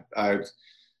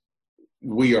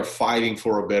 We are fighting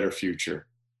for a better future,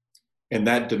 and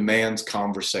that demands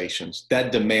conversations.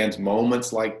 That demands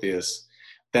moments like this.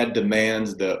 That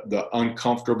demands the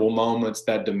uncomfortable moments.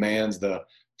 That demands the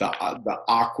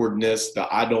awkwardness. The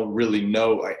I don't really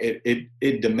know.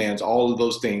 It demands all of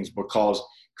those things, because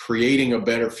creating a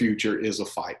better future is a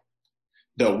fight.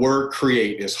 The word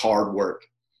create is hard work.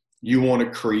 You want to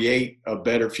create a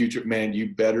better future, man,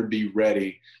 you better be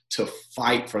ready to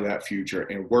fight for that future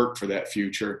and work for that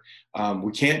future.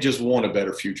 We can't just want a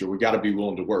better future. We got to be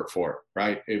willing to work for it,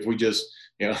 right? If we just,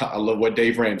 I love what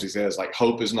Dave Ramsey says, like,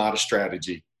 hope is not a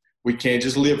strategy. We can't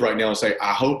just live right now and say,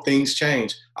 I hope things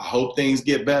change. I hope things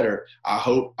get better. I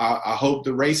hope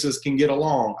the races can get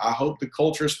along. I hope the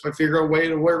cultures figure a way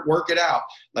to work it out.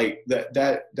 Like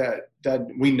that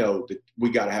we know that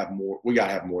we got to have more. We got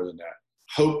to have more than that.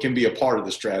 Hope can be a part of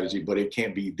the strategy, but it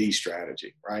can't be the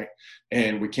strategy, right?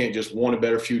 And we can't just want a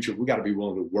better future. We got to be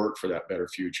willing to work for that better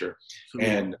future.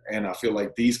 And I feel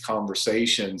like these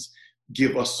conversations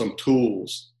give us some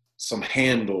tools, some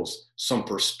handles, some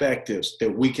perspectives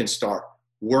that we can start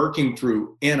working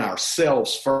through in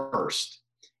ourselves first.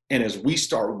 And as we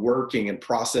start working and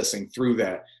processing through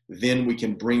that, then we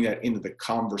can bring that into the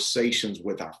conversations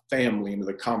with our family, into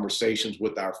the conversations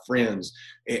with our friends,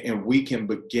 and we can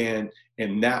begin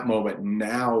in that moment.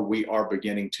 Now we are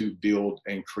beginning to build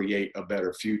and create a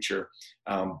better future.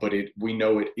 But we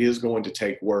know it is going to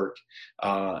take work.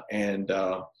 And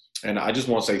I just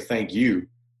want to say thank you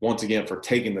once again for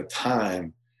taking the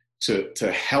time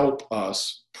to help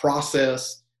us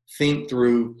process, think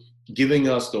through, giving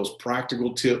us those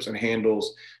practical tips and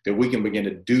handles that we can begin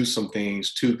to do some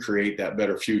things to create that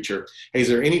better future. Hey, is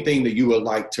there anything that you would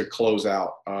like to close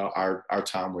out our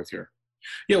time with here?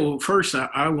 Yeah, well, first,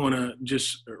 I want to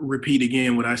just repeat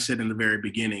again what I said in the very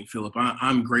beginning, Philip.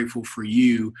 I'm grateful for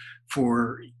you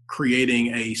for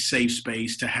creating a safe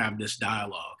space to have this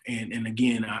dialogue. And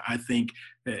again, I think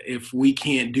that if we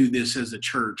can't do this as a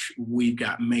church, we've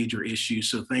got major issues.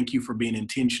 So thank you for being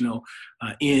intentional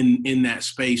in that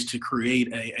space to create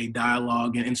a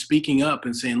dialogue and speaking up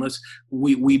and saying,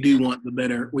 we do want the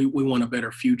better, we want a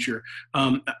better future.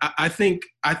 I think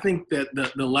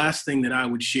that the last thing that I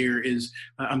would share is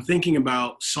I'm thinking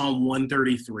about Psalm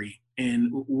 133.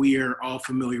 And we are all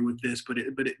familiar with this, but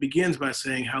it begins by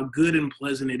saying how good and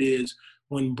pleasant it is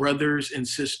when brothers and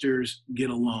sisters get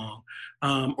along,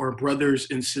 or brothers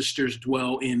and sisters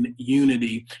dwell in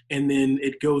unity. And then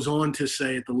it goes on to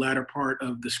say at the latter part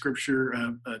of the scripture,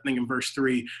 I think in verse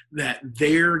 3, that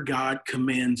their God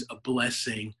commands a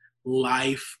blessing,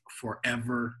 life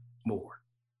forevermore.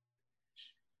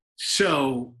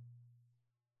 So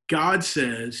God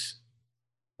says,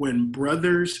 when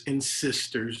brothers and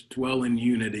sisters dwell in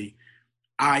unity,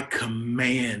 I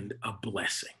command a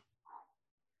blessing.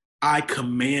 I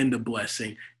command a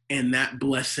blessing, and that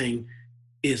blessing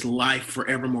is life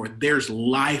forevermore. There's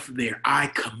life there. I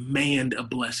command a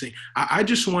blessing. I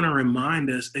just want to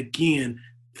remind us again,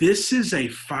 this is a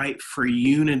fight for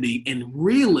unity, and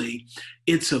really,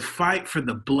 it's a fight for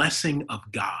the blessing of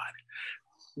God.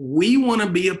 We want to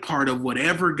be a part of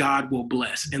whatever God will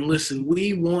bless. And listen,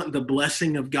 we want the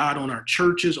blessing of God on our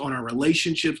churches, on our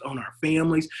relationships, on our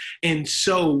families. And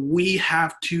so we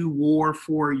have to war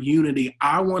for unity.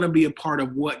 I want to be a part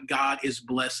of what God is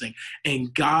blessing,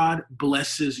 and God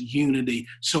blesses unity.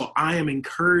 So I am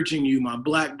encouraging you, my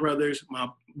Black brothers, my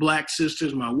Black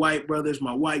sisters, my white brothers,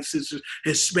 my white sisters,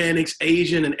 Hispanics,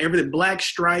 Asian, and everything, Black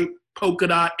stripe, polka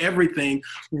dot, everything.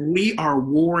 We are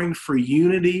warring for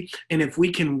unity. And if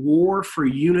we can war for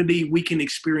unity, we can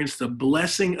experience the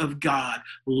blessing of God,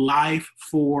 life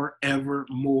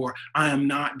forevermore. I am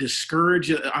not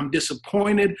discouraged. I'm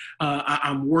disappointed.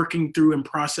 I'm working through and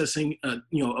processing,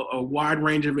 a wide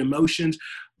range of emotions.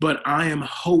 But I am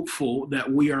hopeful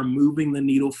that we are moving the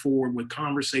needle forward with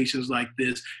conversations like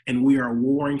this, and we are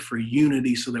warring for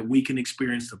unity so that we can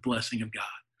experience the blessing of God.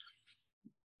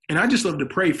 And I just love to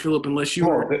pray, Philip, unless you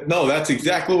are. No, that's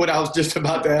exactly what I was just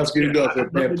about to ask you to do.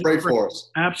 Man, pray for us.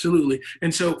 Absolutely.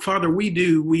 And so, Father,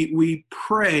 we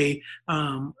pray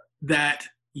that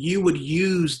you would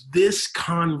use this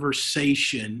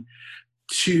conversation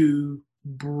to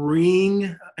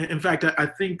bring, in fact, I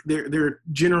think there are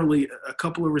generally a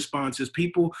couple of responses.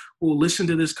 People will listen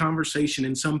to this conversation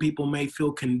and some people may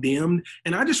feel condemned.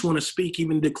 And I just want to speak,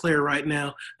 even declare right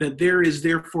now that there is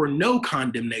therefore no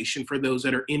condemnation for those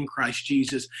that are in Christ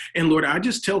Jesus. And Lord, I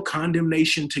just tell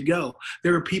condemnation to go.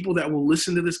 There are people that will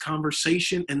listen to this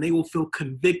conversation and they will feel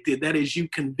convicted. That is you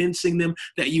convincing them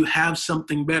that you have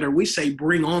something better. We say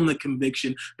bring on the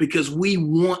conviction because we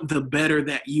want the better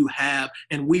that you have.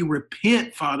 And we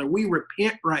repent, Father. We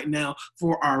repent right now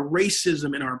for our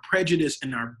racism and our prejudice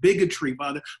and our bigotry,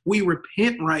 Father. We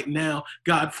repent right now,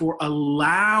 God, for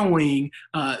allowing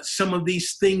some of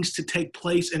these things to take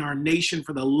place in our nation,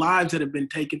 for the lives that have been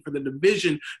taken, for the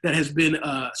division that has been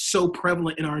so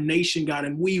prevalent in our nation, God.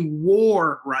 And we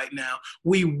war right now.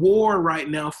 We war right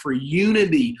now for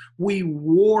unity. We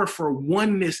war for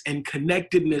oneness and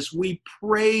connectedness. We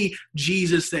pray,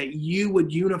 Jesus, that you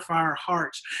would unify our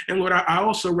hearts. And Lord, I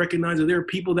also recognize that there are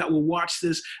people that will watch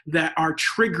this that are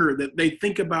triggered, that they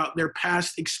think about their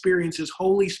past experiences.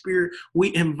 Holy Spirit,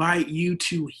 we invite you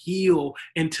to heal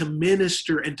and to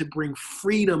minister and to bring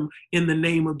freedom in the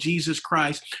name of Jesus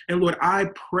Christ. And Lord, I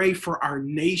pray for our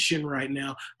nation right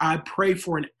now. I pray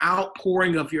for an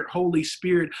outpouring of your Holy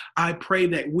Spirit. I pray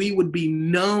that we would be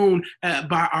known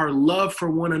by our love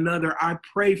for one another. I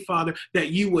pray, Father, that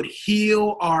you would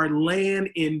heal our land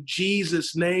in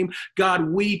Jesus' name. God,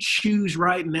 we choose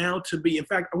right now to be, in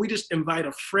fact, we just invite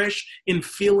a fresh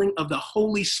infilling of the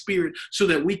Holy Spirit so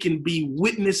that we can be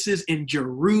witnesses in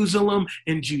Jerusalem,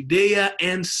 in Judea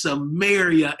and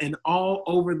Samaria and all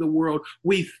over the world.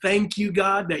 We thank you,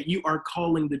 God, that you are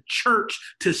calling the church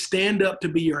to stand up to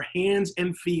be your hands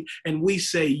and feet. And we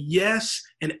say yes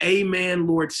and amen,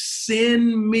 Lord.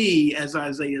 Send me, as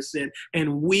Isaiah said,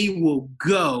 and we will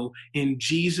go in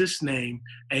Jesus' name.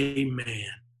 Amen.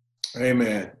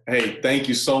 Amen. Hey, thank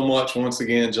you so much once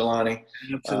again, Jelani.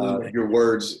 Absolutely. Your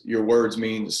words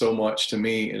mean so much to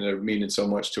me, and they're meaning so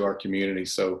much to our community.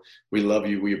 So we love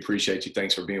you. We appreciate you.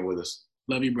 Thanks for being with us.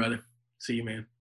 Love you, brother. See you, man.